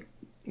issue.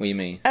 What do you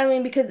mean? I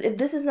mean, because if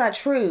this is not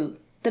true,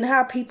 then how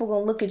are people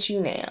gonna look at you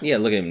now? Yeah,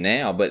 look at him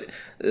now. But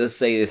let's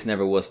say this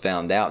never was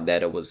found out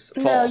that it was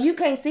false. No, you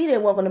can't see that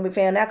it wasn't going to be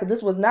found out because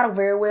this was not a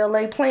very well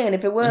laid plan.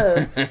 If it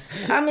was,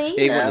 I mean,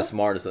 he wasn't the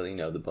smartest of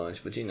the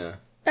bunch, but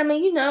I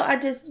mean, I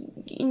just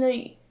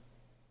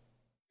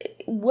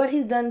what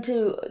he's done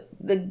to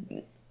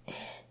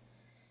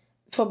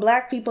for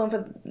black people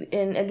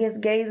and against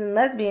gays and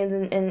lesbians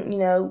and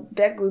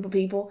that group of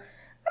people.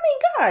 I mean,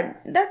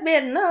 God, that's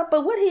bad enough.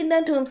 But what he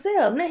done to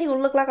himself? Now he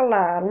gonna look like a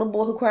little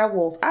boy who cried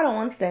wolf. I don't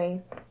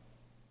understand.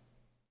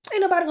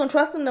 Ain't nobody gonna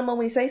trust him no more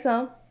when he say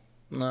something.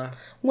 No.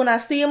 When I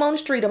see him on the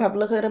street, I'm have to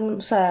look at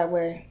him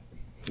sideways.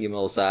 Give him a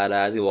little side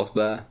eyes. He walks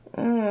by.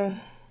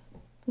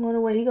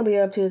 Wonder what he gonna be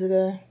up to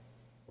today.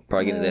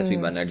 Probably get his ass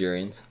beat by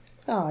Nigerians.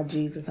 Oh,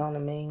 Jesus on the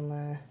main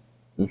line.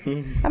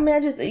 I mean,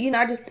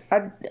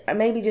 I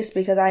maybe just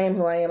because I am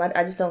who I am,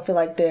 I just don't feel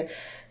like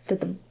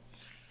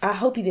I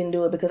hope he didn't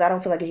do it because I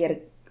don't feel like he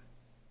had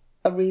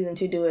a reason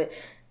to do it.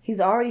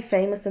 He's already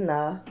famous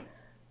enough.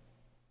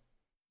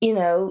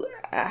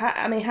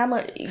 I mean, how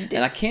much?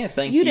 And I can't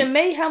think you done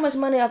made how much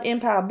money off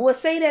Empire? Boy,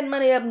 save that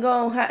money up and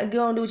go and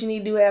do what you need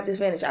to do after it's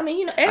finished. I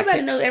mean,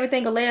 everybody knows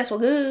everything will last for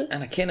good.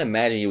 And I can't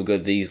imagine you would go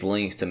to these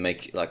lengths to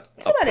make like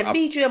somebody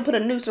beat you up and put a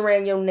noose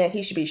around your neck.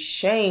 He should be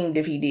shamed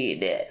if he did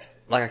that.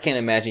 Like, I can't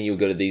imagine you would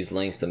go to these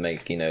lengths to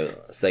make,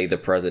 say the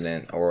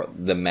president or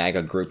the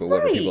MAGA group or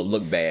whatever people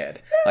look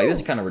bad. No. Like,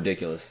 this is kind of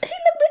ridiculous. He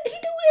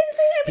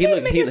do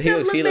anything.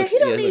 He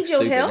don't need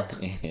your help.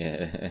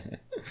 Yeah.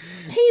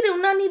 He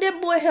do not need that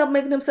boy help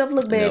making himself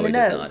look bad. No, he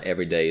does not.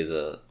 Every day is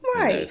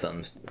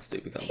something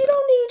stupid comes He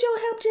don't need your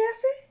help,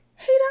 Jesse.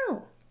 He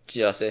don't.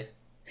 Jesse.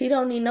 He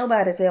don't need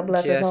nobody's help,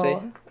 bless his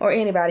heart. Or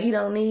anybody. He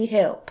don't need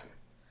help.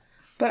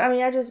 But, I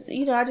mean, I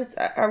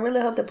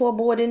really hope the poor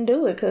boy didn't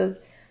do it,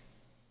 because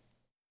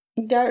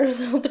I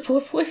really hope the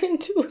poor boy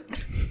didn't do it.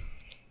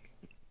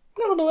 I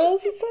don't know what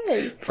else to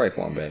say. Pray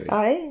for him, baby.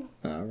 I am.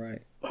 All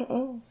right.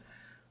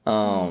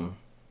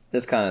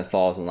 This kind of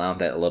falls in line with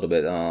that a little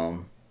bit.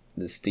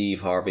 The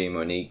Steve Harvey and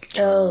Monique.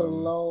 Oh,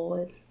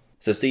 Lord.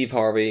 So Steve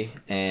Harvey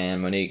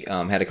and Monique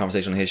had a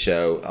conversation on his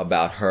show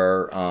about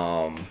her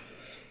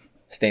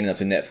standing up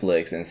to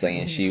Netflix and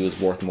saying she was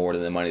worth more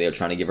than the money they were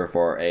trying to give her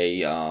for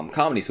a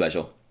comedy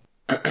special.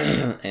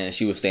 And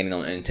she was standing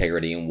on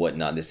integrity and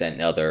whatnot, this, that,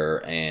 and the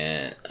other.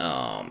 And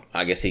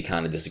I guess he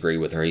kind of disagreed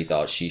with her. He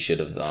thought she should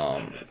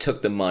have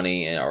took the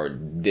money or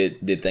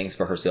did things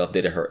for herself,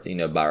 did it her,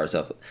 by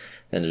herself,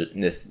 and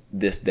this,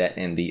 that,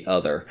 and the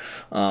other.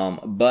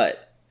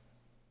 But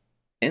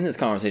in this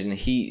conversation,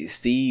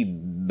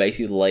 Steve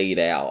basically laid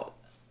out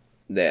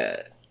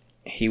that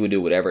he would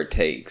do whatever it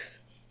takes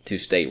to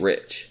stay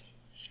rich.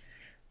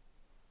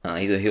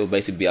 He'll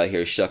basically be out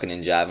here shucking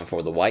and jiving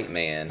for the white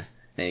man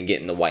and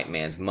getting the white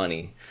man's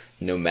money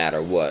no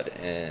matter what.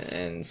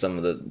 And some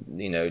of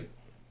the,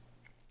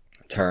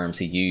 terms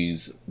he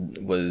used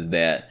was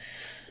that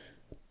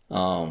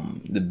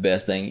the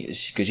best thing,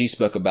 because she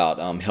spoke about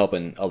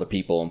helping other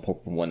people and poor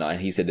people and whatnot.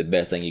 He said the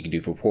best thing you can do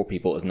for poor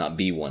people is not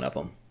be one of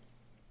them.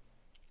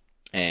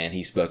 And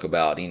he spoke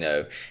about, he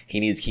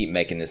needs to keep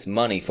making this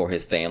money for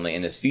his family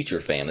and his future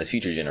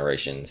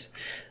generations.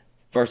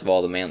 First of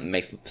all, the man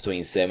makes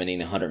between 70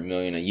 and 100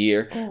 million a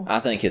year. Mm.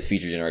 I think his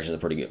future generations are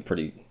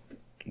pretty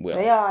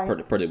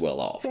well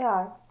off. They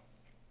are.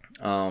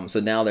 So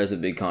now there's a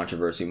big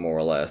controversy, more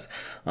or less,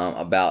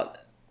 about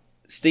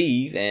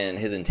Steve and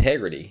his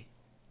integrity.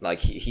 Like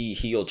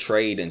he'll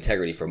trade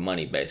integrity for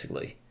money,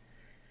 basically.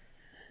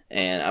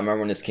 And I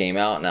remember when this came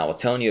out, and I was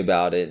telling you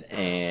about it,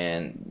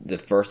 and the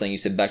first thing you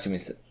said back to me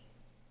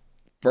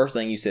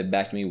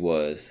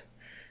was,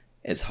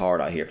 "It's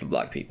hard out here for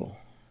black people."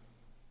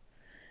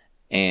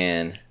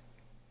 And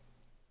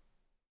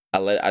I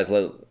let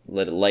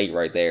it lay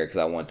right there because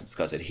I wanted to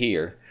discuss it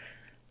here.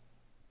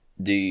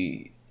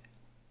 Do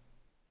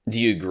do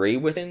you agree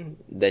with him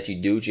that you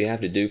do what you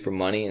have to do for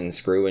money and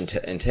screw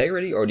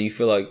integrity, or do you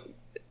feel like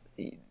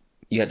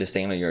you have to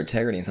stand on your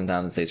integrity and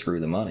sometimes say screw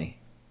the money?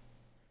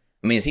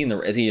 I mean, is he in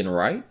the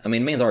right? I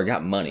mean, the man's already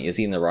got money. Is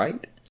he in the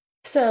right?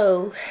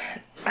 So,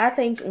 I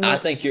think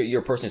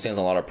you're a person who stands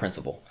on a lot of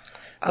principle.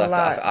 So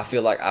I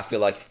feel like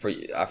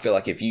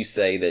if you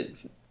say that,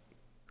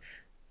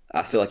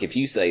 I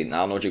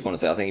don't know what you're going to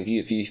say. I think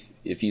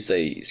if you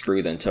say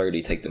screw the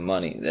integrity, take the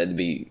money, that'd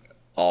be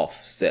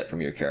offset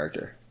from your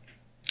character.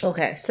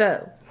 Okay,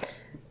 so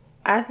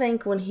I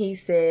think when he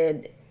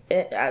said,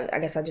 I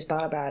guess I just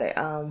thought about it.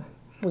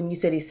 When he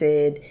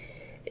said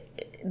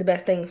the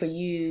best thing for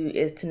you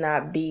is to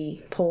not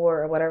be poor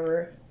or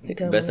whatever.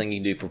 The best thing you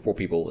can do for poor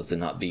people is to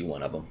not be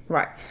one of them.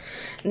 Right.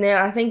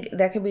 Now, I think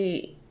that could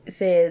be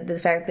said, the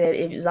fact that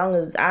as long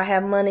as I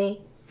have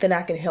money, then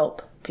I can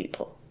help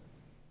people.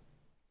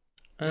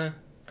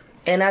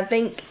 And I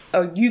think,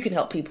 or you can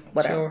help people,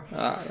 whatever. Sure.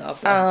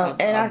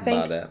 I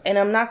think, and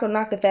I'm not gonna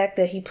knock the fact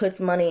that he puts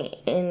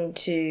money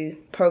into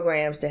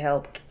programs to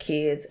help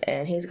kids,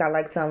 and he's got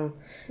like some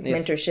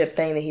mentorship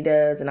thing that he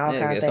does, and all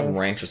kinds of things. Some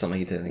ranch or something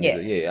he does.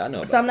 Yeah, I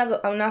know. So I'm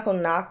not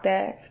gonna knock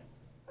that.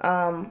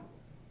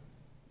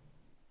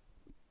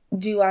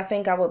 Do I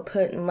think I would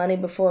put money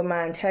before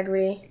my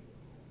integrity?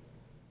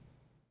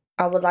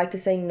 I would like to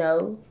say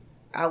no.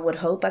 I would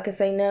hope I could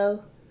say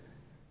no.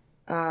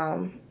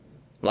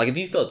 Like if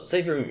you felt, say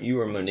if you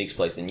were in Monique's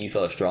place and you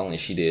felt as strongly as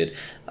she did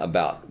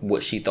about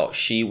what she thought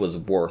she was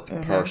worth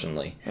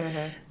personally,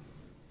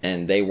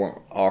 and they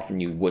weren't offering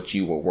you what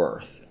you were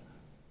worth,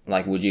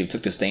 like would you have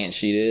took the stance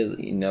she did?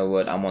 You know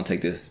what? I'm gonna take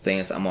this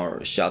stance. I'm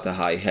gonna shout the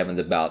high heavens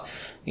about,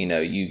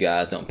 you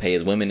guys don't pay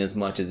as women as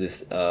much as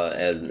this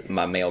as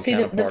my male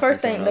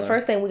counterparts. The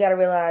first thing we got to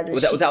realize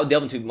is without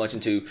delving too much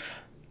into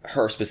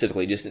her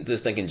specifically, just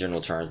think in general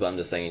terms. But I'm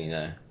just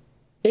saying,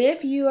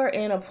 if you are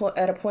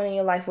at a point in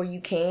your life where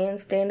you can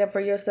stand up for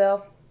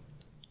yourself,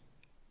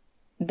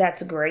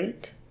 that's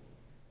great.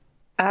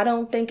 I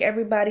don't think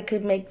everybody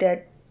could make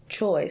that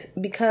choice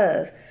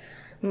because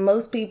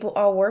most people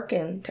are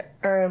working to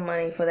earn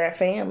money for their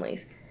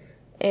families.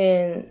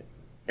 And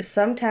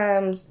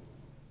sometimes,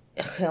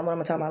 I'm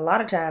talking about, a lot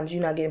of times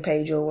you're not getting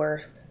paid your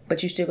worth,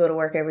 but you still go to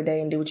work every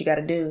day and do what you got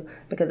to do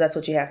because that's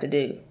what you have to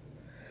do.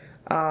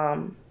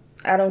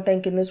 I don't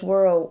think in this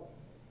world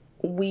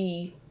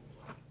we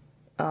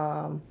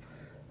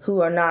who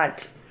are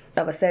not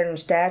of a certain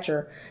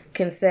stature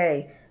can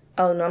say,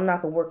 oh no, I'm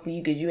not gonna work for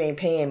you because you ain't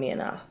paying me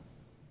enough.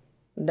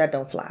 That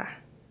don't fly.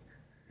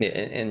 Yeah,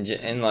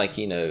 and like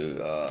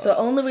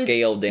so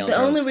scaled down. The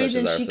only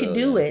reason she could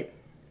do it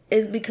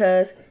is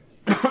because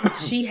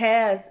she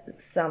has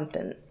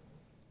something.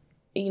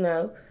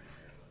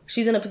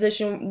 She's in a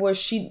position where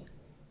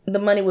the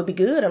money would be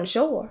good, I'm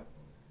sure,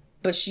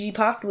 but she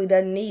possibly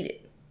doesn't need it.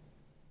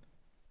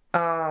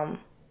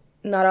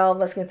 Not all of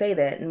us can say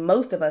that.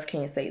 Most of us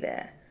can't say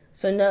that.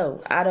 So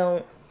no, I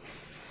don't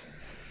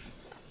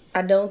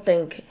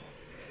think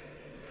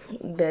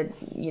that,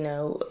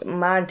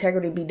 my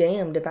integrity be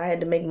damned. If I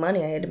had to make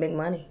money, I had to make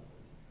money.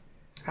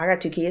 I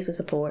got 2 kids to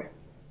support.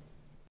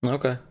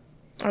 Okay.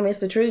 I mean, it's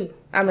the truth.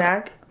 I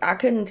mean, I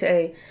couldn't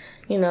say,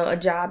 a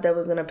job that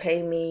was going to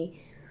pay me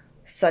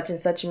such and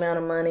such amount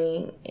of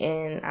money,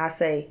 and I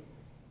say,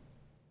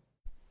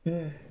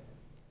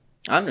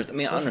 I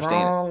understand. It's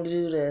wrong to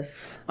do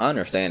this. I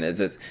understand. I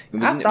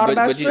thought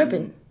about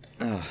stripping.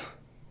 But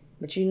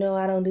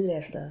I don't do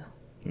that stuff.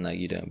 No,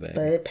 you don't, baby.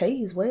 But it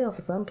pays well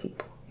for some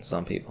people.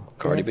 Some people.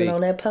 Cardi B.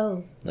 On that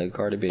pole. Look at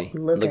Cardi B.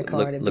 Look at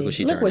Cardi B.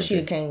 Look where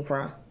she came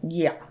from.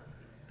 Yeah.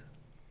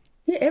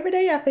 Yeah, every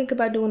day I think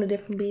about doing a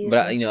different business.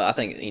 But, I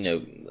think,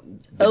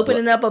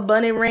 opening up a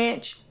bunny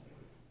ranch.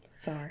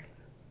 Sorry.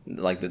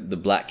 Like the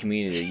black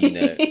community,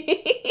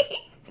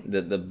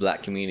 the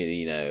black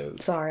community,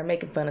 Sorry, I'm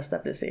making fun of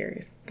stuff that's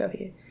serious. Go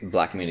ahead. The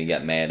black community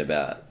got mad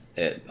about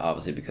it,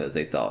 obviously, because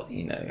they thought,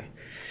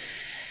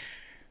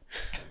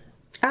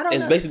 I don't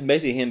it's know.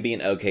 basically him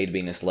being okay to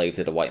being a slave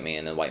to the white man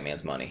and the white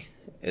man's money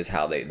is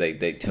how they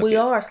took it. We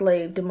are a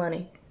slave to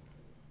money.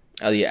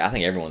 Oh yeah, I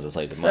think everyone's a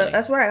slave to money.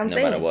 That's right. I'm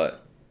saying no matter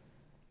what.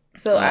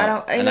 So I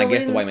don't. And I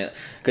guess the white man,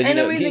 because I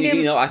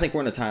think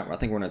we're in a time. I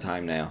think we're in a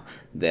time now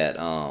that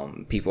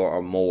people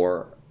are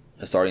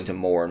starting to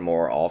more and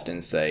more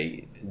often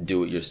say,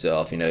 "Do it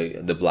yourself."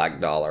 The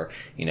black dollar.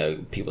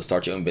 People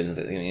start your own business.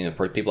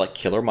 People like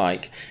Killer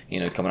Mike.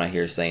 Coming out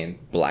here saying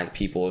black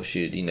people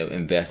should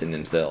invest in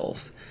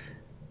themselves.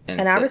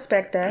 And I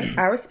respect that.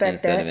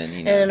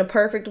 And in a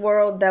perfect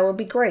world, that would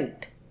be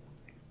great.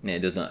 Yeah,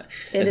 it does not.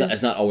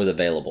 It's not always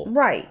available.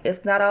 Right.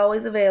 It's not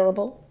always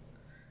available.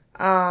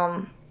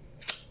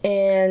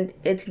 And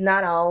it's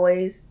not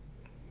always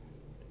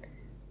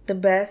the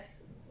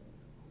best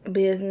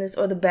business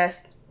or the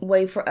best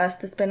way for us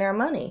to spend our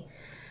money.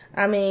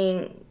 I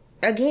mean,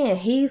 again,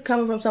 he's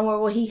coming from somewhere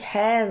where he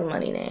has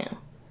money now.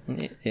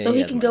 Yeah, so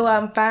he can go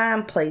out and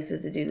find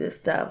places to do this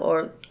stuff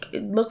or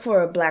look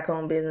for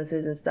black-owned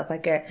businesses and stuff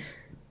like that. Ain't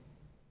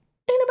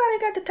nobody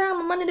got the time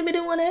or money to be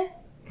doing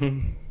that.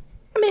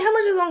 I mean, how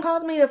much is it gonna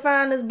cost me to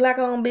find this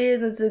black-owned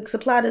business to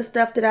supply this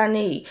stuff that I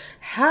need?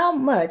 How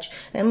much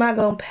am I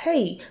gonna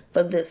pay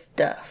for this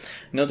stuff?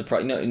 You know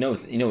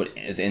what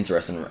is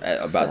interesting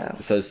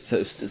about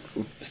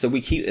so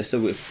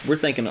we're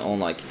thinking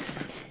on like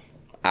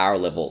our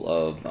level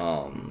of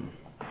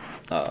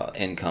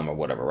income or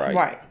whatever, right?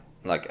 Right.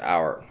 Like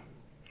our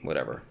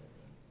whatever.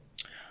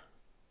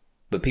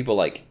 But people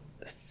like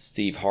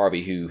Steve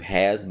Harvey who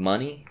has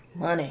money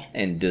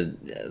and does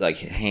like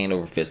hand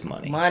over fist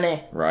money,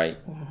 right?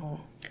 Mm-hmm.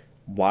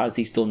 Why does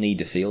he still need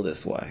to feel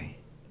this way?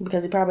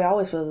 Because he probably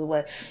always feels this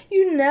way.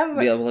 You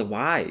never. Yeah, like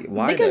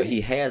why though?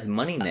 He has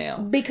money now.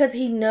 Because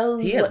he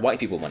knows he has white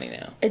people money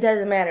now. It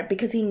doesn't matter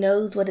because he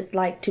knows what it's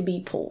like to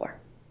be poor.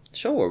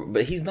 Sure,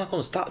 but he's not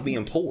going to stop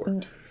being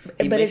poor.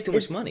 He makes too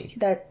much money.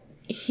 That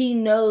he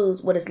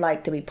knows what it's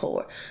like to be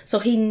poor, so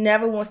he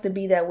never wants to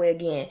be that way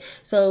again.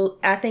 So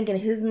I think in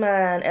his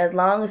mind, as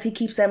long as he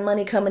keeps that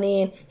money coming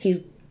in,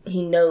 he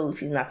knows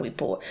he's not going to be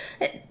poor.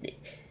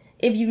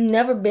 If you've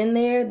never been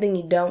there, then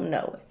you don't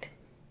know it.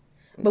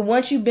 But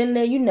once you've been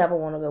there, you never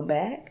want to go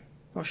back.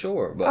 Oh,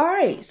 sure. But all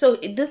right. So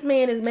this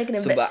man is making I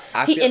feel like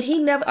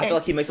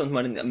he makes enough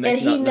money.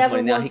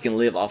 Now he can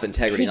live off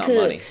integrity, not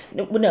money.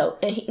 No,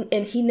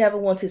 and he never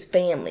wants his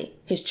family,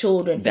 his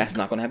children. That's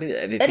not going to happen.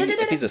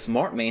 If he's a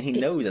smart man, he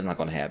knows that's not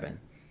going to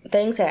happen.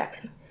 Things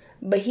happen.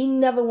 But he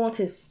never wants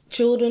his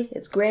children,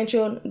 his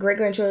grandchildren,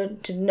 great-grandchildren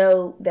to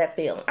know that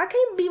feeling. I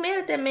can't be mad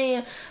at that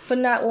man for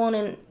not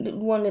wanting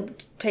to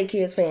take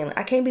care of his family.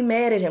 I can't be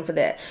mad at him for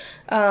that.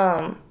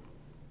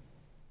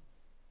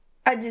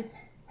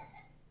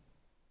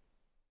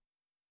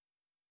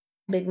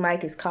 Big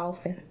Mike is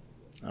coughing.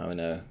 Oh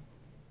no.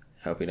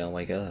 Hope he don't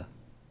wake up.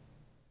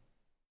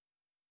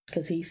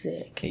 Because he's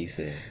sick. He's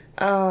sick.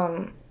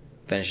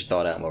 Finish your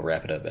thought out and we'll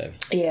wrap it up, baby.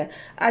 Yeah.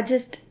 I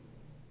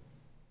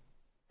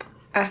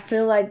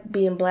feel like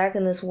being black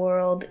in this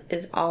world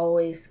is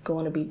always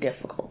going to be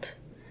difficult.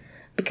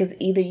 Because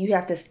either you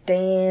have to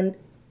stand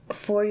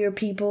for your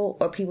people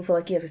or people feel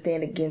like you have to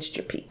stand against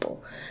your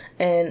people.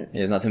 And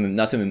there's not too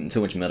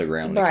much middle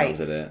ground when it comes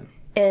to that.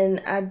 And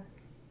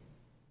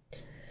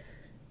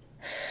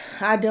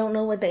I don't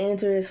know what the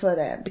answer is for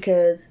that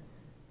because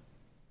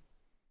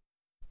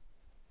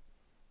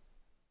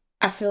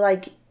I feel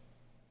like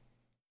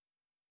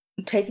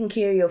taking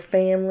care of your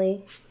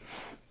family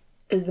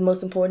is the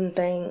most important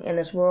thing in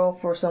this world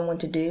for someone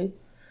to do.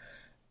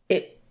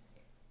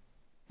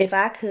 If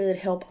I could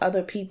help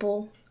other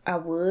people, I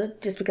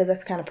would, just because that's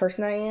the kind of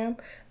person I am.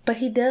 But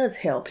he does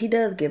help. He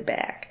does give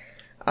back.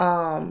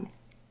 But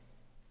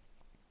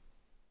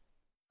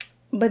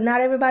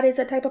not everybody is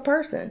that type of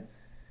person.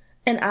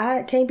 And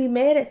I can't be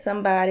mad at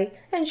somebody.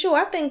 And sure,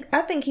 I think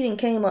he didn't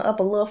came up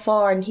a little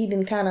far and he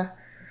didn't kind of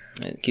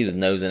keep his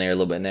nose in there a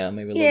little bit now,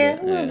 maybe a little bit.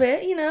 Yeah, a little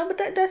bit,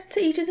 but that's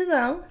to each his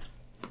own.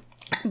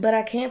 But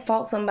I can't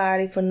fault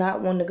somebody for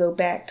not wanting to go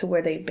back to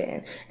where they've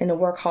been and to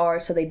work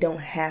hard so they don't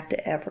have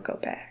to ever go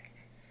back.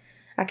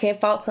 I can't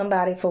fault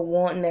somebody for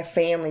wanting their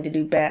family to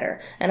do better.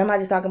 And I'm not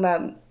just talking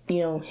about,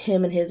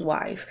 him and his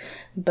wife,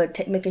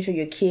 but making sure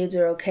your kids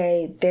are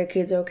okay, their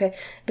kids are okay.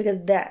 Because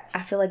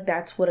I feel like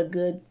that's what a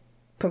good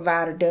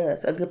provider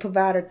does. A good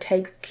provider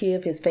takes care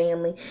of his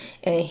family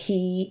and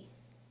he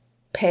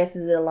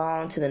passes it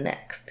along to the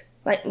next.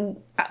 Like,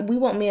 we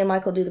want me and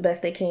Michael to do the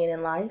best they can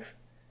in life.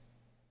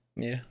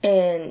 Yeah.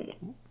 And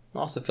I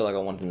also feel like I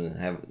want them to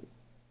have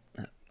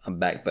a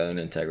backbone,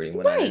 integrity,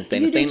 right,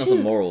 stand on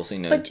some morals,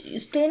 But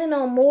standing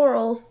on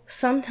morals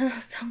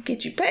sometimes don't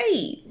get you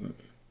paid.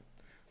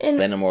 And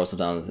standing on morals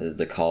sometimes is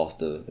the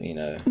cost of,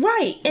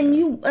 Right,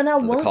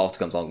 the cost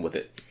comes along with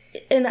it.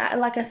 And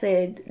like I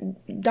said,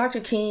 Dr.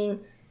 King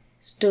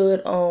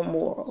stood on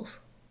morals.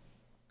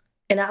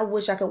 And I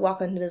wish I could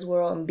walk into this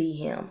world and be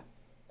him,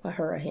 or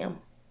her or him.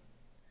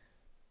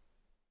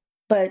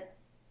 But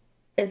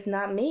it's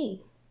not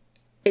me.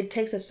 It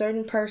takes a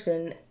certain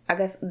person, I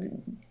guess,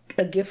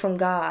 a gift from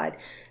God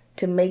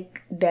to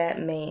make that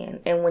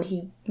man. And when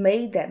he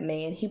made that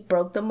man, he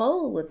broke the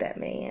mold with that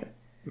man.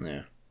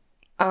 Yeah.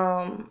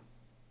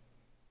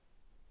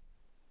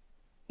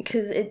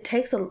 Because it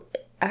takes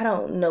I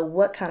don't know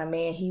what kind of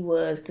man he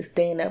was to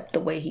stand up the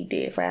way he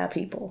did for our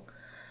people.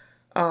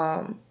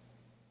 And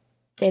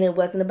it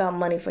wasn't about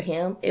money for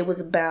him. It was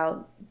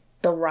about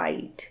the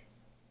right.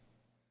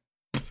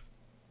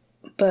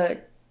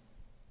 But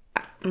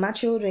my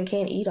children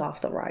can't eat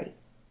off the right.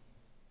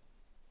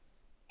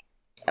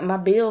 My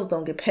bills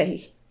don't get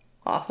paid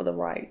off of the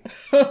right.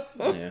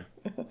 Yeah.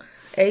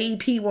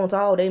 AEP wants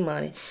all their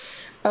money.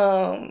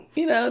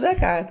 That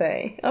kind of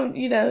thing.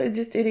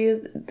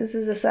 This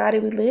is the society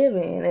we live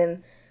in,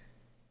 and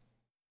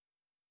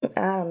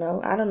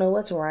I don't know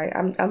what's right.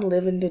 I'm trying to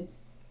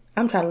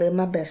live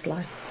my best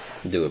life.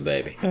 Do it,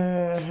 baby.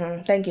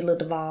 Mm-hmm. Thank you, Lil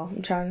Duval.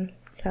 I'm trying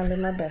to live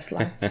my best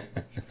life.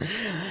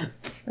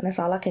 And that's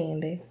all I can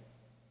do.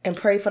 And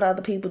pray for the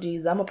other people,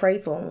 Jesus. I'm gonna pray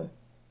for them.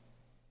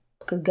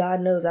 Because God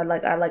knows I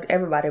like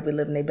everybody to be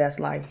living their best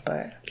life,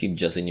 but keep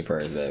just in your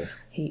prayers, baby.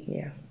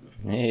 Yeah.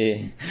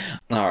 Hey.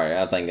 All right,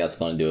 I think that's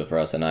going to do it for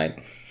us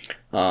tonight.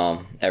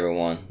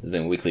 Everyone, it's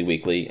been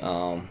weekly.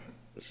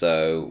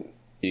 So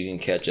you can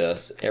catch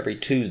us every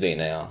Tuesday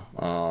now.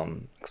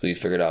 Because we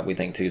figured out we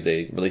think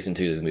releasing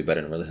Tuesday is gonna be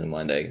better than releasing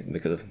Monday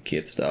because of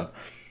kid stuff.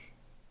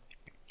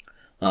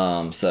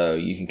 So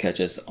you can catch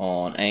us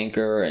on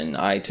Anchor and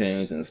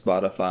iTunes and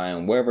Spotify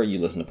and wherever you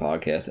listen to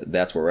podcasts.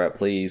 That's where we're at.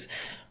 Please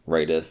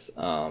rate us,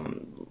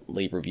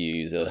 leave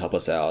reviews. It'll help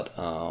us out.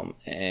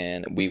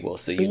 And we will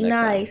see you next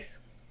time.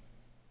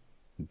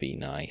 Be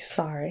nice.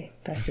 Sorry,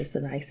 that's just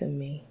the nice in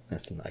me.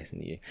 That's the nice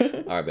in you.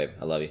 All right, babe.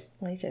 I love you.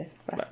 Me too. Bye.